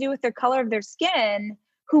nothing to do with their color of their skin,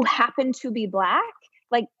 who happen to be Black.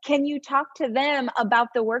 Like, can you talk to them about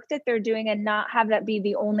the work that they're doing and not have that be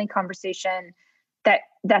the only conversation that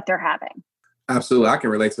they're having? Absolutely. I can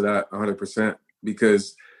relate to that 100%,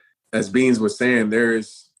 because as Beans was saying,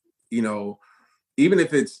 there's, even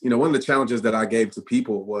if it's, one of the challenges that I gave to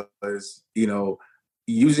people was,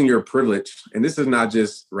 using your privilege. And this is not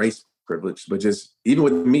just race privilege, but just even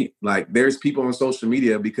with me, like, there's people on social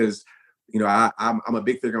media, because, I'm a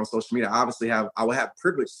big figure on social media. I will have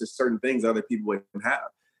privilege to certain things other people wouldn't have.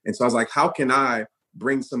 And so I was like, how can I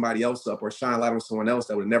bring somebody else up or shine light on someone else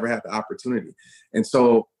that would never have the opportunity? And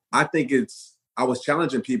so I think I was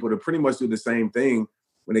challenging people to pretty much do the same thing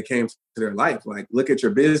when it came to their life. Like, look at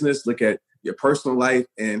your business, look at your personal life,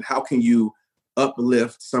 and how can you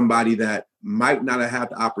uplift somebody that might not have had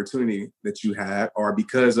the opportunity that you had, or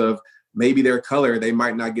because of maybe their color, they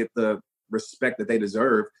might not get the respect that they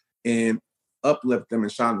deserve, and uplift them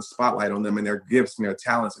and shine the spotlight on them and their gifts and their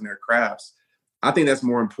talents and their crafts. I think that's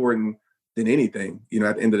more important than anything,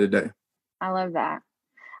 at the end of the day. I love that.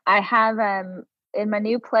 I have, in my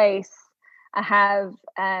new place, I have,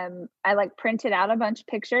 I like printed out a bunch of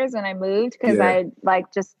pictures when I moved, because I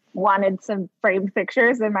like just wanted some framed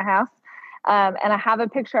pictures in my house. And I have a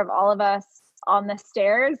picture of all of us on the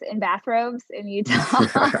stairs in bathrobes in Utah.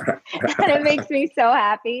 And it makes me so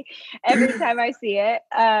happy every time I see it.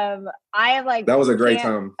 I am like, that was a great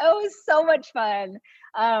time. It was so much fun.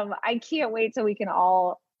 I can't wait till we can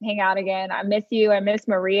all hang out again. I miss you. I miss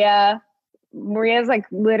Maria. Maria's like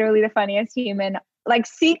literally the funniest human, like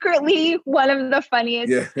secretly one of the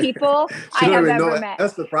funniest people I have ever met.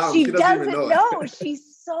 That's the problem. She doesn't even know.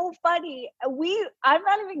 She's so funny. I'm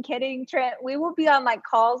not even kidding, Trent. We will be on like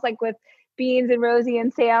calls like with Beans and Rosie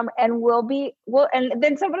and Sam, and and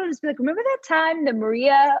then someone will just be like, remember that time that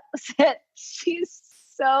Maria said? She's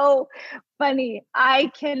so funny.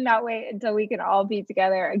 I cannot wait until we can all be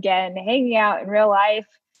together again, hanging out in real life.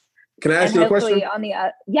 Can I ask you a question?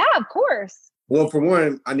 Yeah, of course. Well, for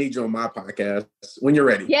one, I need you on my podcast when you're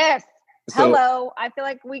ready. Yes. Hello. I feel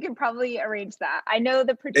like we could probably arrange that. I know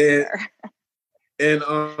the producer. And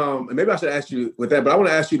maybe I should ask you with that, but I want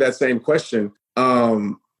to ask you that same question.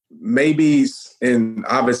 Maybe, and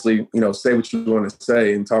obviously, say what you want to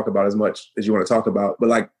say and talk about as much as you want to talk about. But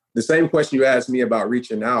like the same question you asked me about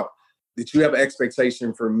reaching out, did you have an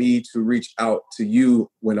expectation for me to reach out to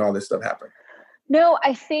you when all this stuff happened? No,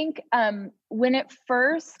 I think when it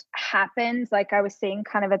first happened, like I was saying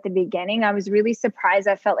kind of at the beginning, I was really surprised.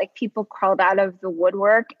 I felt like people crawled out of the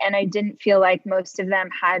woodwork, and I didn't feel like most of them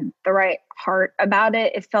had the right heart about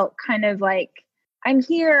it. It felt kind of like, I'm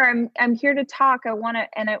here. I'm here to talk. I want to,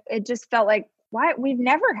 and it just felt like, why? We've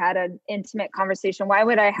never had an intimate conversation. Why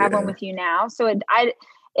would I have one with you now? So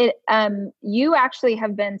you actually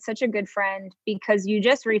have been such a good friend because you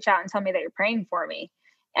just reach out and tell me that you're praying for me,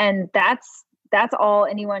 and that's all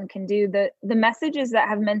anyone can do. The messages that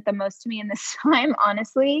have meant the most to me in this time,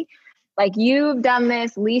 honestly, like you've done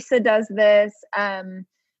this, Lisa does this,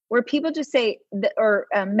 where people just say, or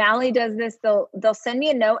Mally does this, they'll send me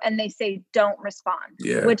a note and they say, don't respond,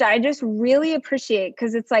 which I just really appreciate.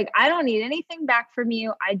 Cause it's like, I don't need anything back from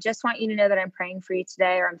you. I just want you to know that I'm praying for you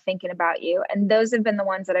today, or I'm thinking about you. And those have been the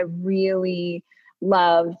ones that I really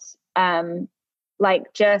loved.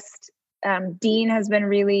 Dean has been a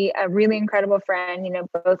really incredible friend.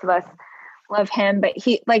 Both of us love him, but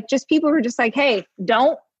he, like, just people who are just like, hey,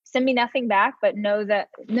 don't send me nothing back, but know that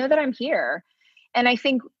I'm here. And I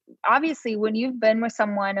think obviously when you've been with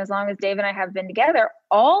someone, as long as Dave and I have been together,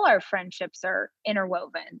 all our friendships are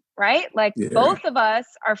interwoven, right? Like both of us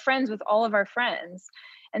are friends with all of our friends.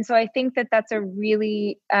 And so I think that that's a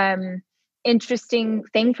really, interesting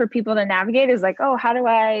thing for people to navigate, is like, oh, how do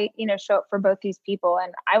I, show up for both these people?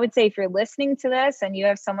 And I would say if you're listening to this and you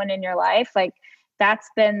have someone in your life, like that's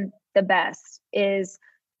been the best. Is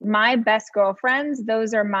my best girlfriends.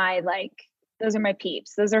 Those are my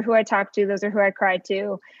peeps. Those are who I talk to. Those are who I cry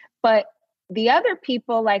to. But the other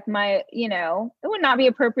people, like it would not be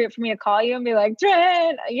appropriate for me to call you and be like,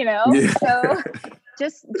 Trent, so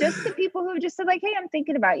just the people who just said like, hey, I'm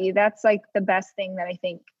thinking about you. That's like the best thing that I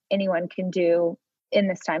think anyone can do in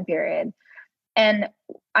this time period. And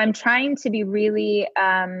I'm trying to be really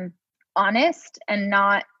honest and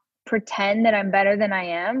not pretend that I'm better than I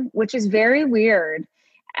am, which is very weird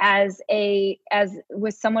as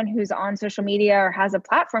with someone who's on social media or has a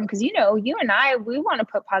platform. Cause you and I, we want to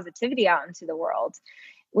put positivity out into the world.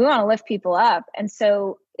 We want to lift people up. And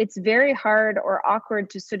so it's very hard or awkward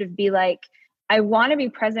to sort of be like, I want to be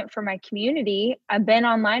present for my community. I've been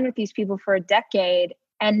online with these people for a decade,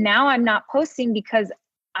 and now I'm not posting because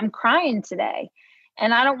I'm crying today.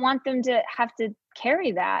 And I don't want them to have to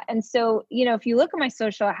carry that. And so, if you look at my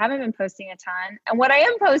social, I haven't been posting a ton. And what I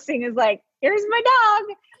am posting is like, here's my dog,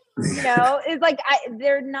 it's like,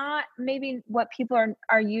 they're not maybe what people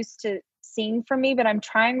are used to seeing from me, but I'm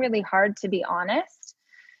trying really hard to be honest.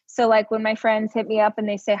 So like when my friends hit me up and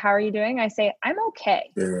they say, how are you doing? I say, I'm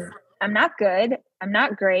okay. Yeah. I'm not good. I'm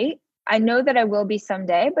not great. I know that I will be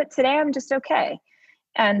someday, but today I'm just okay.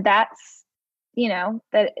 And that's,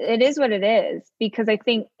 that it is what it is, because I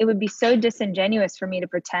think it would be so disingenuous for me to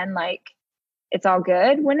pretend like it's all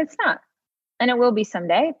good when it's not. And it will be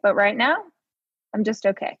someday, but right now I'm just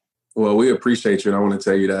okay. Well, we appreciate you. And I want to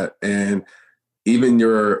tell you that. And even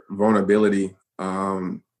your vulnerability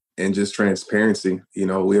and just transparency,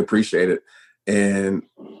 we appreciate it. And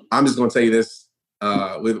I'm just going to tell you this,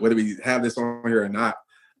 whether we have this on here or not,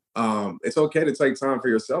 it's okay to take time for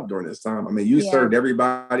yourself during this time. I mean, you served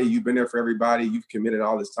everybody. You've been there for everybody. You've committed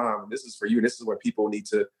all this time. This is for you. This is where people need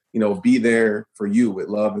to, be there for you with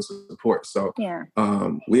love and support. So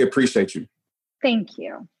we appreciate you. Thank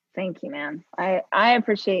you. Thank you, man. I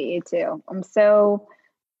appreciate you too. I'm so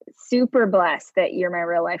super blessed that you're my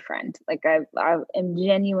real life friend. Like I am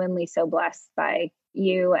genuinely so blessed by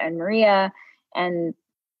you and Maria, and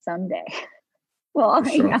someday we'll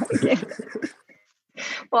hang out again.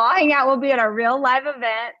 We'll hang out. We'll be at a real live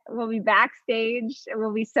event. We'll be backstage.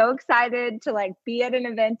 We'll be so excited to like be at an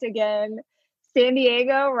event again. San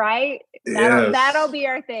Diego, right? Yes. That'll be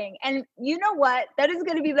our thing. And you know what? That is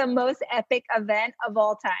going to be the most epic event of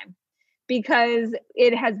all time, because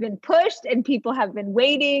it has been pushed and people have been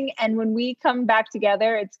waiting. And when we come back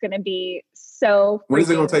together, it's going to be so. When is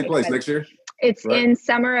it going to take place? Next year? It's in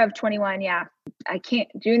summer of 21. Yeah.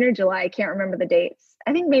 June or July. I can't remember the dates.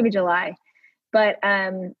 I think maybe July. But,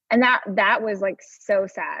 and that was like so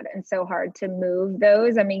sad and so hard to move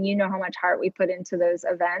those. I mean, how much heart we put into those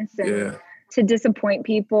events, and to disappoint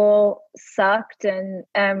people sucked. And,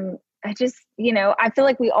 I just, I feel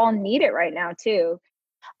like we all need it right now too.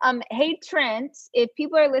 Hey, Trent, if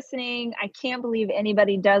people are listening, I can't believe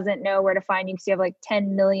anybody doesn't know where to find you because you have like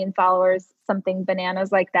 10 million followers, something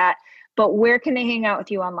bananas like that. But where can they hang out with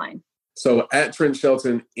you online? So at Trent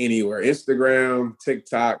Shelton, anywhere, Instagram,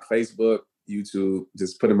 TikTok, Facebook, YouTube,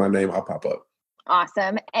 just put in my name, I'll pop up.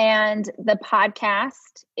 Awesome. And the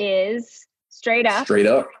podcast is Straight Up. Straight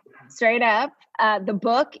Up. Straight Up. The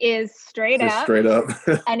book is Straight Up. Straight Up.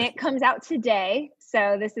 And it comes out today.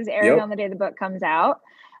 So this is airing on the day the book comes out.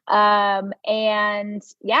 And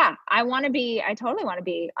yeah, I totally want to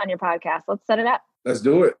be on your podcast. Let's set it up. Let's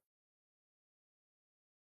do it.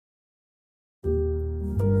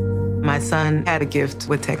 My son had a gift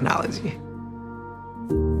with technology.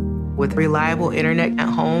 With reliable internet at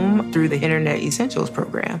home through the Internet Essentials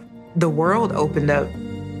program, the world opened up.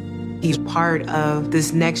 He's part of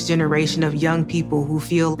this next generation of young people who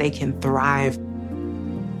feel they can thrive.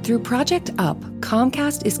 Through Project UP,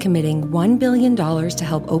 Comcast is committing $1 billion to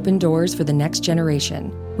help open doors for the next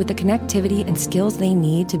generation with the connectivity and skills they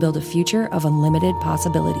need to build a future of unlimited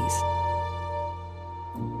possibilities.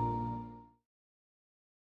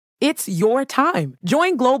 It's your time.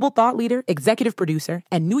 Join global thought leader, executive producer,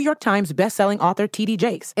 and New York Times bestselling author T.D.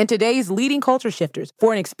 Jakes and today's leading culture shifters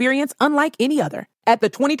for an experience unlike any other. At the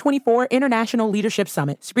 2024 International Leadership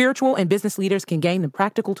Summit, spiritual and business leaders can gain the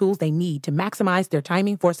practical tools they need to maximize their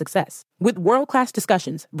timing for success. With world-class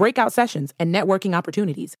discussions, breakout sessions, and networking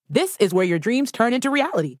opportunities, this is where your dreams turn into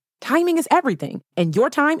reality. Timing is everything, and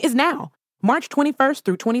your time is now. March 21st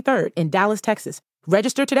through 23rd in Dallas, Texas.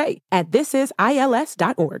 Register today at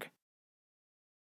thisisils.org.